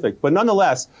Pacific. But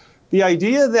nonetheless, the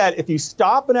idea that if you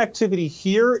stop an activity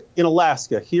here in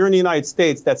Alaska, here in the United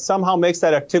States, that somehow makes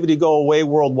that activity go away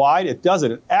worldwide, it doesn't.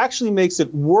 It actually makes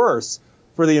it worse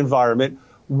for the environment,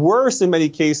 worse in many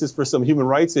cases for some human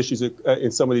rights issues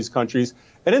in some of these countries.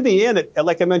 And in the end,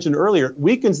 like I mentioned earlier, it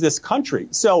weakens this country.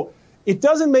 So it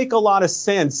doesn't make a lot of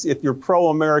sense if you're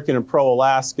pro-American and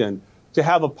pro-Alaskan to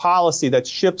have a policy that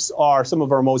ships some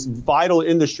of our most vital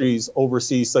industries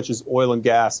overseas, such as oil and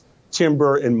gas,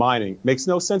 timber, and mining. Makes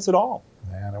no sense at all.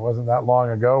 And it wasn't that long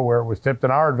ago where it was tipped in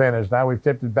our advantage. Now we've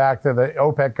tipped it back to the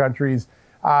OPEC countries.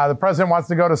 The president wants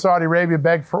to go to Saudi Arabia,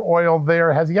 beg for oil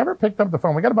there. Has he ever picked up the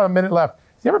phone? We got about a minute left.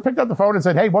 Has he ever picked up the phone and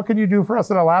said, hey, what can you do for us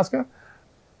in Alaska?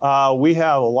 We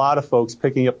have a lot of folks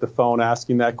picking up the phone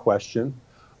asking that question.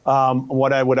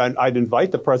 I'd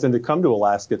invite the president to come to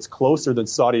Alaska. It's closer than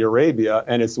Saudi Arabia,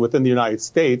 and it's within the United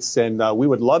States. And we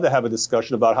would love to have a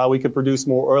discussion about how we could produce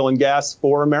more oil and gas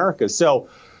for America. So,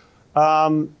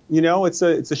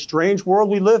 it's a strange world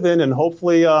we live in, and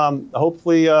hopefully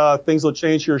things will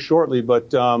change here shortly.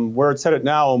 But where it's headed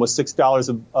now, almost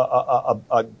 $6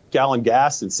 a gallon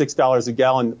gas and $6 a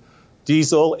gallon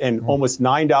diesel, and almost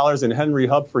 $9 in Henry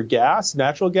Hub for gas,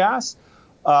 natural gas.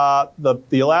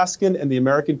 The Alaskan and the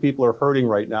American people are hurting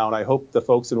right now, and I hope the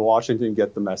folks in Washington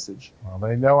get the message. Well,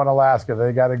 they know in Alaska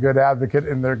they got a good advocate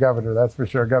in their governor, that's for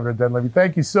sure. Governor Dinwiddie,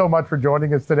 thank you so much for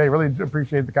joining us today. Really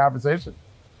appreciate the conversation.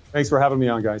 Thanks for having me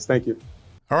on, guys. Thank you.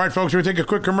 All right, folks, we're going to take a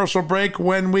quick commercial break.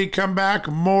 When we come back,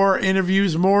 more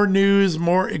interviews, more news,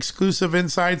 more exclusive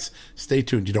insights. Stay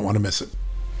tuned. You don't want to miss it.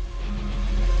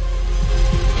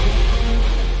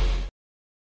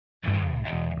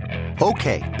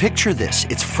 Okay, picture this.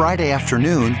 It's Friday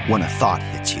afternoon when a thought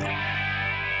hits you.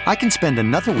 I can spend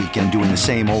another weekend doing the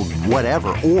same old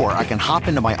whatever, or I can hop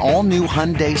into my all-new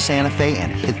Hyundai Santa Fe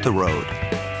and hit the road.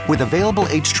 With available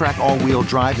H-Track all-wheel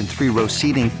drive and 3-row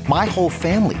seating, my whole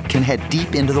family can head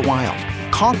deep into the wild.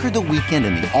 Conquer the weekend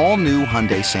in the all-new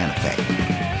Hyundai Santa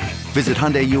Fe. Visit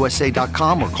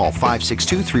HyundaiUSA.com or call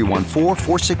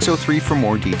 562-314-4603 for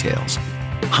more details.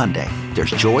 Hyundai, there's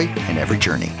joy in every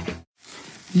journey.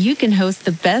 You can host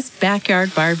the best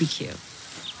backyard barbecue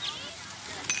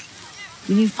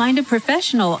when you find a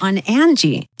professional on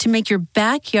Angie to make your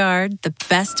backyard the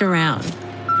best around.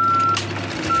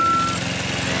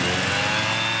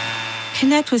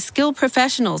 Connect with skilled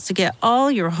professionals to get all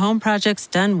your home projects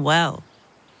done well.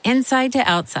 Inside to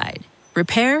outside,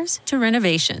 repairs to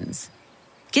renovations.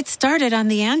 Get started on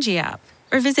the Angie app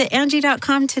or visit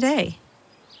Angie.com today.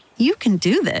 You can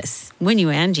do this when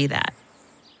you Angie that.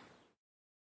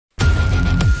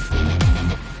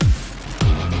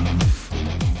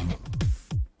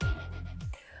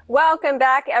 Welcome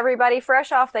back, everybody.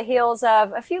 Fresh off the heels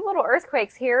of a few little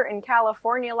earthquakes here in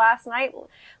California last night,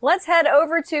 let's head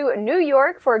over to New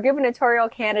York for gubernatorial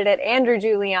candidate Andrew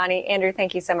Giuliani. Andrew,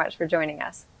 thank you so much for joining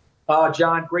us.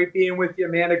 John, great being with you.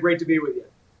 Amanda, great to be with you.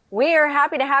 We are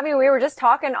happy to have you. We were just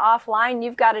talking offline.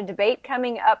 You've got a debate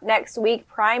coming up next week.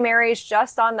 Primaries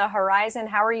just on the horizon.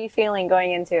 How are you feeling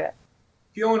going into it?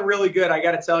 Feeling really good. I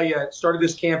got to tell you, I started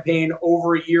this campaign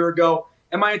over a year ago.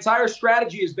 And my entire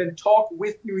strategy has been talk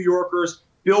with New Yorkers,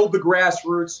 build the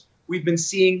grassroots. We've been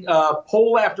seeing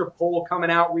poll after poll coming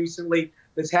out recently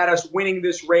that's had us winning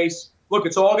this race. Look,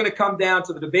 it's all going to come down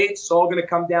to the debates. It's all going to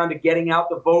come down to getting out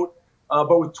the vote.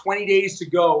 But with 20 days to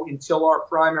go until our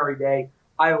primary day,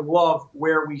 I love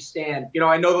where we stand. You know,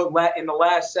 I know that in the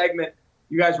last segment,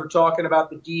 you guys were talking about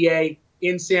the DA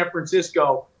in San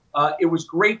Francisco. It was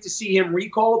great to see him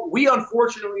recalled. We,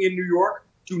 unfortunately, in New York,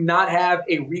 do not have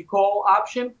a recall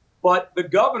option, but the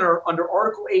governor, under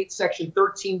Article 8, Section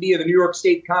 13B of the New York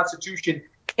State Constitution,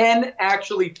 can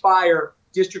actually fire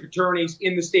district attorneys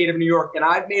in the state of New York. And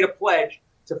I've made a pledge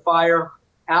to fire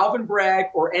Alvin Bragg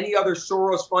or any other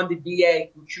Soros-funded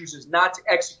DA who chooses not to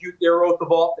execute their oath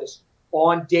of office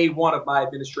on day one of my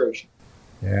administration.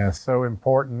 Yeah, so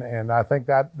important. And I think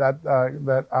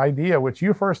that idea, which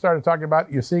you first started talking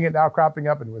about, you're seeing it now cropping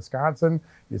up in Wisconsin.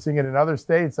 You're seeing it in other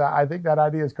states. I think that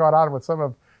idea has caught on with some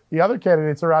of the other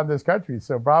candidates around this country.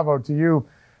 So bravo to you.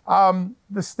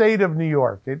 The state of New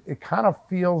York, it kind of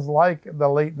feels like the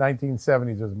late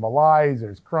 1970s. There's malaise,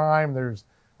 there's crime, there's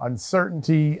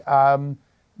uncertainty.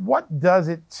 What does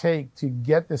it take to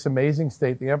get this amazing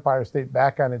state, the Empire State,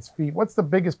 back on its feet? What's the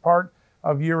biggest part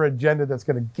of your agenda that's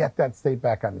going to get that state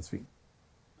back on its feet?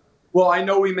 Well, I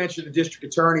know we mentioned the district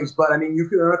attorneys, but I mean, you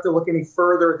don't have to look any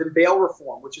further than bail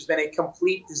reform, which has been a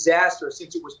complete disaster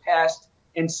since it was passed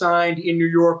and signed in New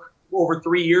York over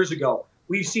 3 years ago.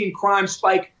 We've seen crime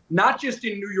spike, not just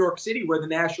in New York City, where the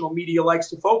national media likes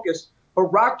to focus, but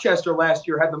Rochester last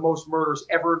year had the most murders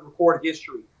ever in recorded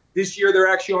history. This year, they're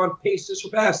actually on pace to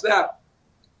surpass that.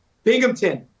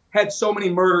 Binghamton had so many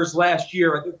murders last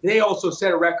year. They also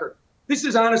set a record. This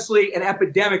is honestly an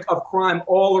epidemic of crime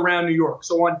all around New York.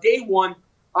 So on day one,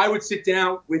 I would sit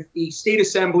down with the state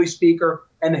assembly speaker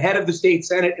and the head of the state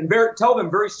senate and tell them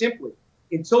very simply,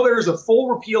 until there is a full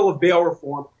repeal of bail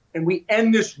reform and we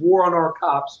end this war on our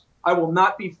cops, I will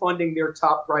not be funding their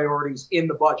top priorities in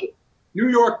the budget. New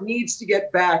York needs to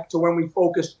get back to when we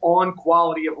focused on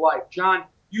quality of life. John,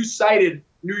 you cited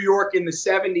New York in the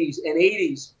 70s and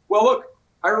 80s. Well, look,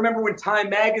 I remember when Time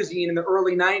magazine in the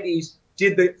early 90s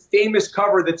did the famous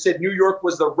cover that said New York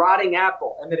was the rotting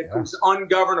apple and that it was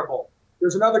ungovernable.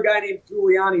 There's another guy named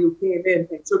Giuliani who came in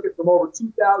and took it from over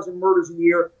 2,000 murders a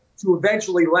year to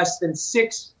eventually less than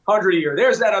 600 a year.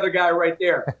 There's that other guy right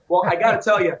there. Well, I got to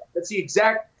tell you, that's the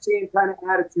exact same kind of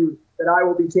attitude that I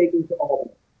will be taking to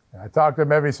Albany. I talk to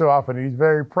him every so often. He's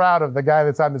very proud of the guy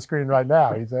that's on the screen right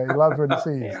now. He loves what he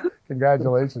sees.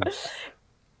 Congratulations.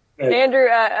 Andrew,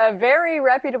 a very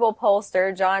reputable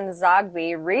pollster, John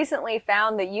Zogby, recently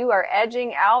found that you are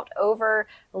edging out over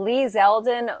Lee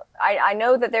Zeldin. I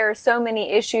know that there are so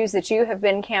many issues that you have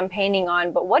been campaigning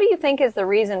on, but what do you think is the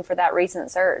reason for that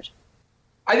recent surge?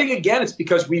 I think, again, it's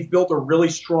because we've built a really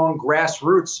strong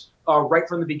grassroots right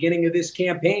from the beginning of this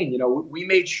campaign. You know, we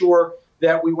made sure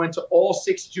that we went to all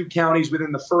 62 counties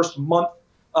within the first month,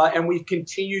 and we've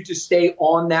continued to stay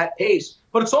on that pace.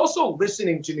 But it's also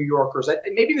listening to New Yorkers.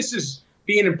 Maybe this is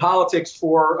being in politics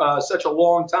for such a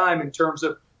long time in terms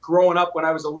of growing up when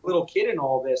I was a little kid in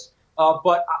all this.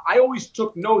 But I always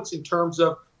took notes in terms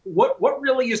of what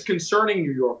really is concerning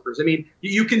New Yorkers. I mean,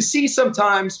 you can see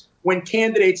sometimes when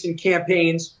candidates and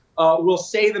campaigns will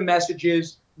say the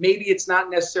messages, maybe it's not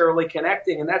necessarily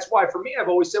connecting. And that's why, for me, I've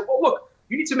always said, well, look,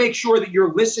 you need to make sure that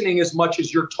you're listening as much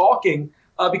as you're talking,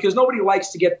 because nobody likes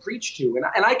to get preached to.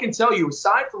 And I can tell you,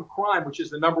 aside from crime, which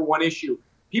is the number one issue,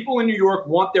 people in New York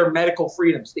want their medical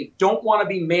freedoms. They don't want to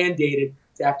be mandated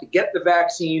to have to get the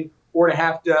vaccine or to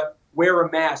have to wear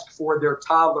a mask for their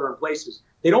toddler in places.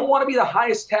 They don't want to be the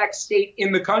highest tax state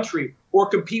in the country or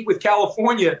compete with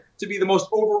California to be the most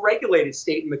overregulated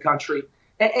state in the country.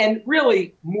 And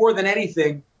really, more than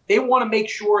anything, they want to make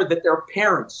sure that their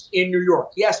parents in New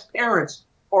York, yes, parents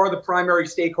are the primary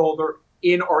stakeholder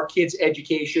in our kids'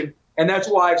 education. And that's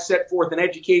why I've set forth an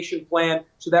education plan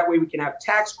so that way we can have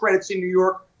tax credits in New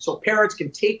York so parents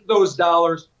can take those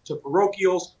dollars to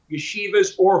parochials,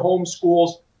 yeshivas, or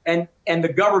homeschools. And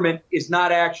the government is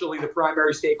not actually the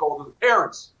primary stakeholder. The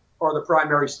parents are the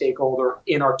primary stakeholder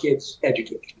in our kids'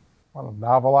 education. What a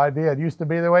novel idea. It used to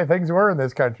be the way things were in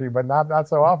this country, but not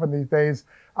so often these days.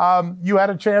 You had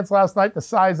a chance last night to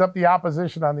size up the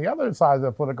opposition on the other side of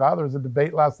the political aisle. There was a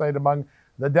debate last night among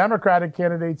the Democratic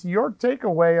candidates. Your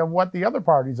takeaway of what the other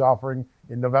party's offering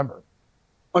in November?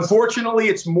 Unfortunately,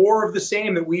 it's more of the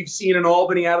same that we've seen in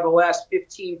Albany out of the last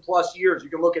 15 plus years. You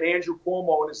can look at Andrew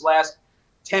Cuomo in his last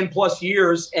 10 plus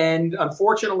years. And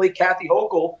unfortunately, Kathy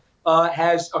Hochul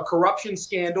has a corruption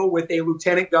scandal with a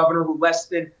lieutenant governor who less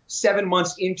than 7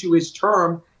 months into his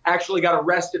term actually got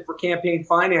arrested for campaign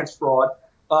finance fraud.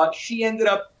 She ended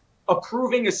up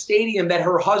approving a stadium that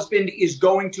her husband is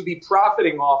going to be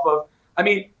profiting off of. I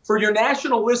mean, for your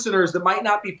national listeners that might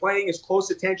not be paying as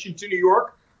close attention to New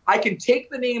York, I can take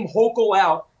the name Hochul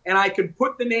out and I can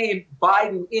put the name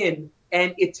Biden in,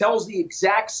 and it tells the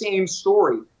exact same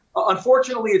story.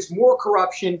 Unfortunately, it's more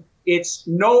corruption. It's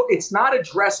not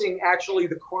addressing actually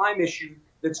the crime issue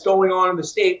that's going on in the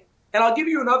state. And I'll give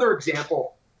you another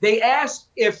example. They asked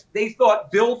if they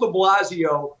thought Bill de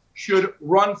Blasio should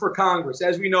run for Congress.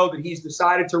 As we know that he's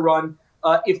decided to run,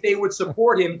 if they would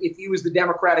support him if he was the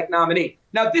Democratic nominee.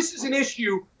 Now, this is an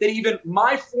issue that even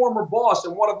my former boss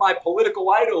and one of my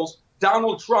political idols,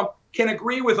 Donald Trump, can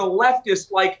agree with a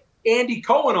leftist like Andy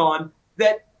Cohen on,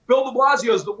 that Bill de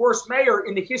Blasio is the worst mayor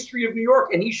in the history of New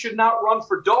York, and he should not run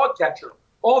for dog catcher.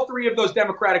 All three of those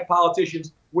Democratic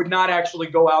politicians would not actually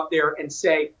go out there and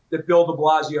say that Bill de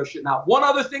Blasio should not. One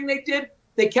other thing they did,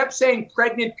 they kept saying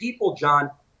pregnant people, John.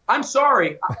 I'm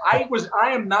sorry, I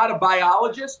am not a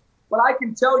biologist, but I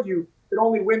can tell you that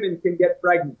only women can get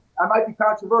pregnant. I might be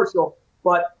controversial,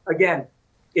 but again,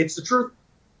 it's the truth.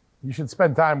 You should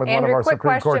spend time with Andrew, one of our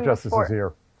Supreme Court justices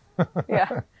here.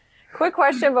 Yeah. Quick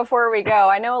question before we go.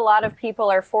 I know a lot of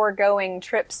people are foregoing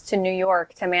trips to New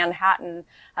York, to Manhattan.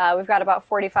 We've got about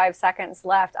 45 seconds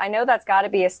left. I know that's got to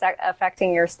be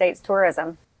affecting your state's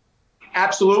tourism.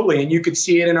 Absolutely, and you could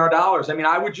see it in our dollars. I mean,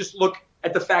 I would just look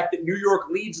at the fact that New York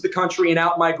leads the country in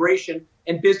out-migration,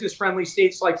 and business-friendly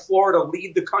states like Florida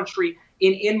lead the country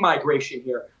in in-migration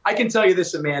here. I can tell you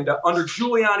this, Amanda, under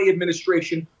Giuliani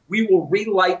administration, we will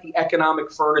relight the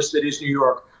economic furnace that is New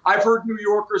York. I've heard New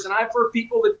Yorkers and I've heard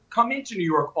people that come into New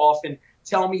York often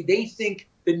tell me they think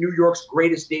that New York's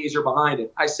greatest days are behind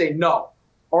it. I say, no,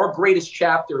 our greatest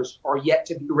chapters are yet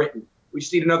to be written. We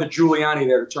just need another Giuliani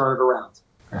there to turn it around.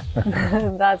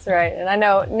 That's right. And I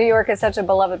know New York is such a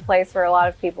beloved place for a lot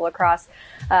of people across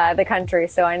the country.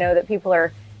 So I know that people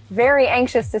are very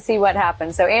anxious to see what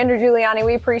happens. So Andrew Giuliani,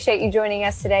 we appreciate you joining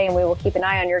us today, and we will keep an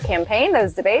eye on your campaign,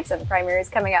 those debates and primaries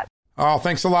coming up. Oh,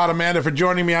 thanks a lot, Amanda, for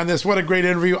joining me on this. What a great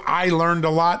interview. I learned a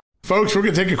lot. Folks, we're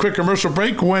going to take a quick commercial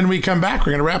break. When we come back,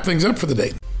 we're going to wrap things up for the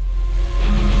day.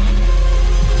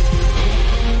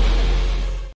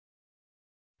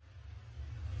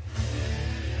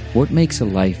 What makes a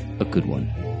life a good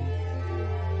one?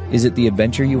 Is it the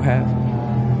adventure you have?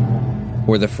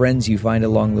 Or the friends you find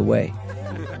along the way?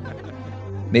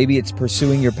 Maybe it's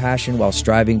pursuing your passion while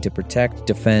striving to protect,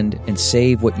 defend, and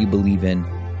save what you believe in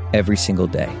every single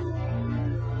day.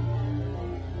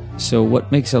 So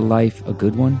what makes a life a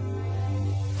good one?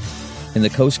 In the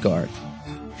Coast Guard,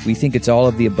 we think it's all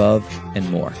of the above and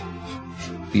more.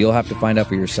 But you'll have to find out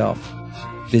for yourself.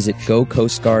 Visit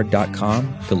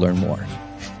gocoastguard.com to learn more.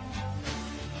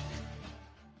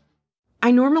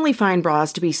 I normally find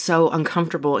bras to be so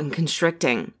uncomfortable and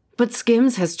constricting, but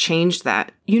Skims has changed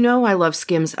that. You know I love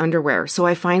Skims underwear, so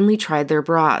I finally tried their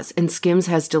bras, and Skims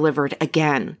has delivered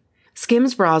again.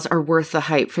 Skims bras are worth the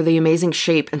hype for the amazing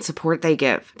shape and support they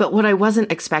give, but what I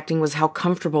wasn't expecting was how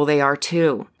comfortable they are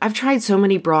too. I've tried so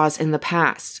many bras in the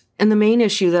past, and the main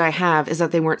issue that I have is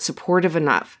that they weren't supportive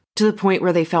enough, to the point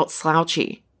where they felt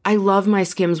slouchy. I love my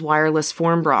Skims wireless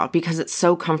form bra because it's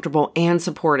so comfortable and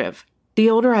supportive. The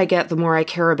older I get, the more I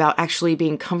care about actually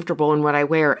being comfortable in what I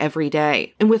wear every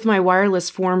day. And with my wireless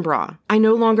form bra, I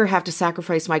no longer have to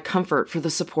sacrifice my comfort for the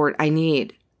support I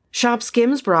need. Shop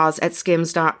Skims bras at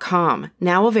skims.com,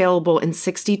 now available in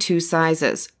 62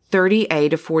 sizes, 30A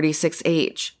to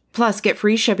 46H. Plus, get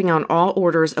free shipping on all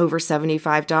orders over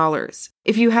 $75.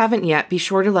 If you haven't yet, be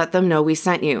sure to let them know we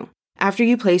sent you. After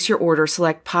you place your order,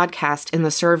 select podcast in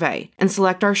the survey and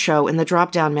select our show in the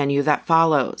drop-down menu that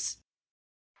follows.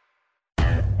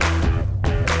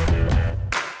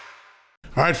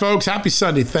 All right, folks, happy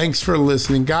Sunday. Thanks for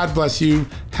listening. God bless you.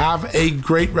 Have a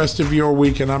great rest of your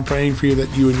week, and I'm praying for you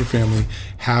that you and your family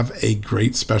have a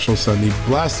great special Sunday,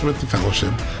 blessed with the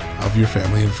fellowship of your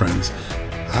family and friends.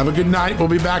 Have a good night. We'll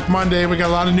be back Monday. We got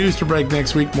a lot of news to break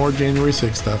next week. More January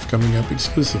 6th stuff coming up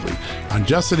exclusively on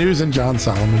Just the News and John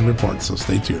Solomon Report, so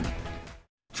stay tuned.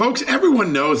 Folks,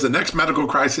 everyone knows the next medical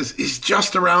crisis is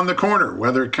just around the corner,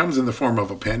 whether it comes in the form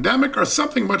of a pandemic or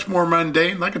something much more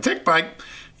mundane like a tick bite.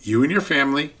 You and your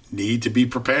family need to be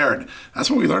prepared.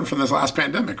 That's what we learned from this last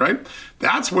pandemic, right?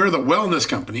 That's where the Wellness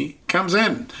Company comes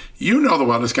in. You know the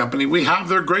Wellness Company. We have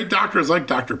their great doctors like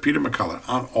Dr. Peter McCullough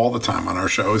on all the time on our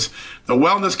shows. The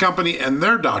Wellness Company and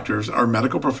their doctors are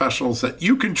medical professionals that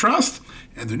you can trust,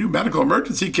 and the new medical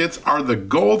emergency kits are the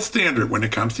gold standard when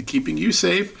it comes to keeping you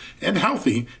safe and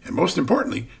healthy, and most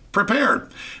importantly,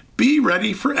 prepared. Be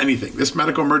ready for anything. This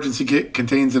medical emergency kit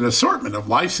contains an assortment of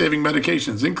life-saving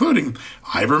medications, including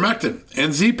ivermectin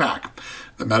and Z-Pak.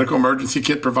 The medical emergency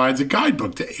kit provides a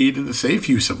guidebook to aid in the safe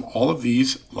use of all of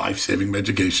these life-saving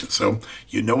medications, so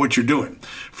you know what you're doing.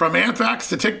 From anthrax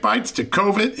to tick bites to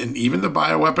COVID and even the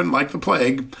bioweapon like the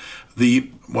plague,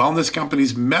 the Wellness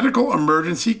Company's medical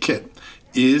emergency kit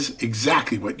is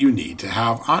exactly what you need to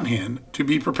have on hand to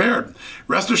be prepared.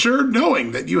 Rest assured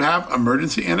knowing that you have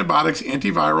emergency antibiotics,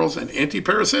 antivirals, and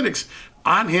antiparasitics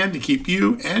on hand to keep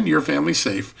you and your family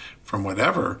safe from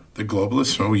whatever the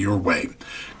globalists throw your way.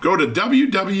 Go to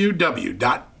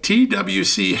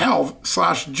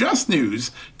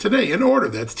www.twchealth/justnews today and order.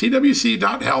 That's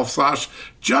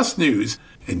twc.health/justnews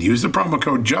and use the promo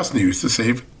code JUSTNEWS to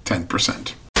save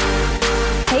 10%.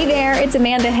 Hey there, it's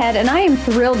Amanda Head, and I am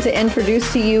thrilled to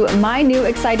introduce to you my new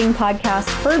exciting podcast,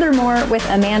 Furthermore with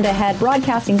Amanda Head,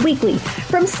 broadcasting weekly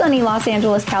from sunny Los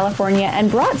Angeles, California, and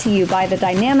brought to you by the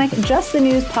dynamic Just the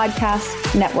News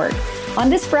Podcast Network. On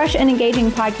this fresh and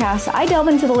engaging podcast, I delve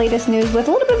into the latest news with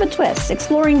a little bit of a twist,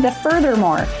 exploring the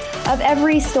furthermore of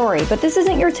every story. But this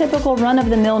isn't your typical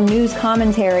run-of-the-mill news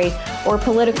commentary or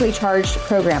politically charged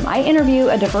program. I interview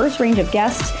a diverse range of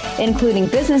guests, including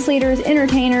business leaders,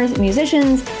 entertainers,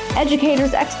 musicians,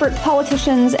 educators, experts,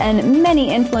 politicians, and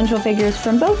many influential figures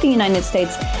from both the United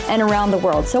States and around the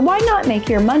world. So why not make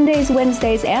your Mondays,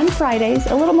 Wednesdays, and Fridays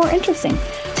a little more interesting?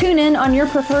 Tune in on your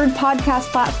preferred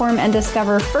podcast platform and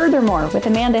discover Furthermore with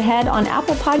Amanda Head on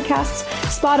Apple Podcasts,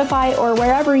 Spotify, or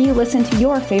wherever you listen to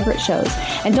your favorite shows.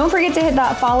 And don't forget to hit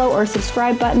that follow or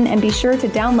subscribe button and be sure to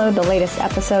download the latest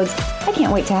episodes. I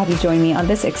can't wait to have you join me on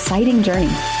this exciting journey.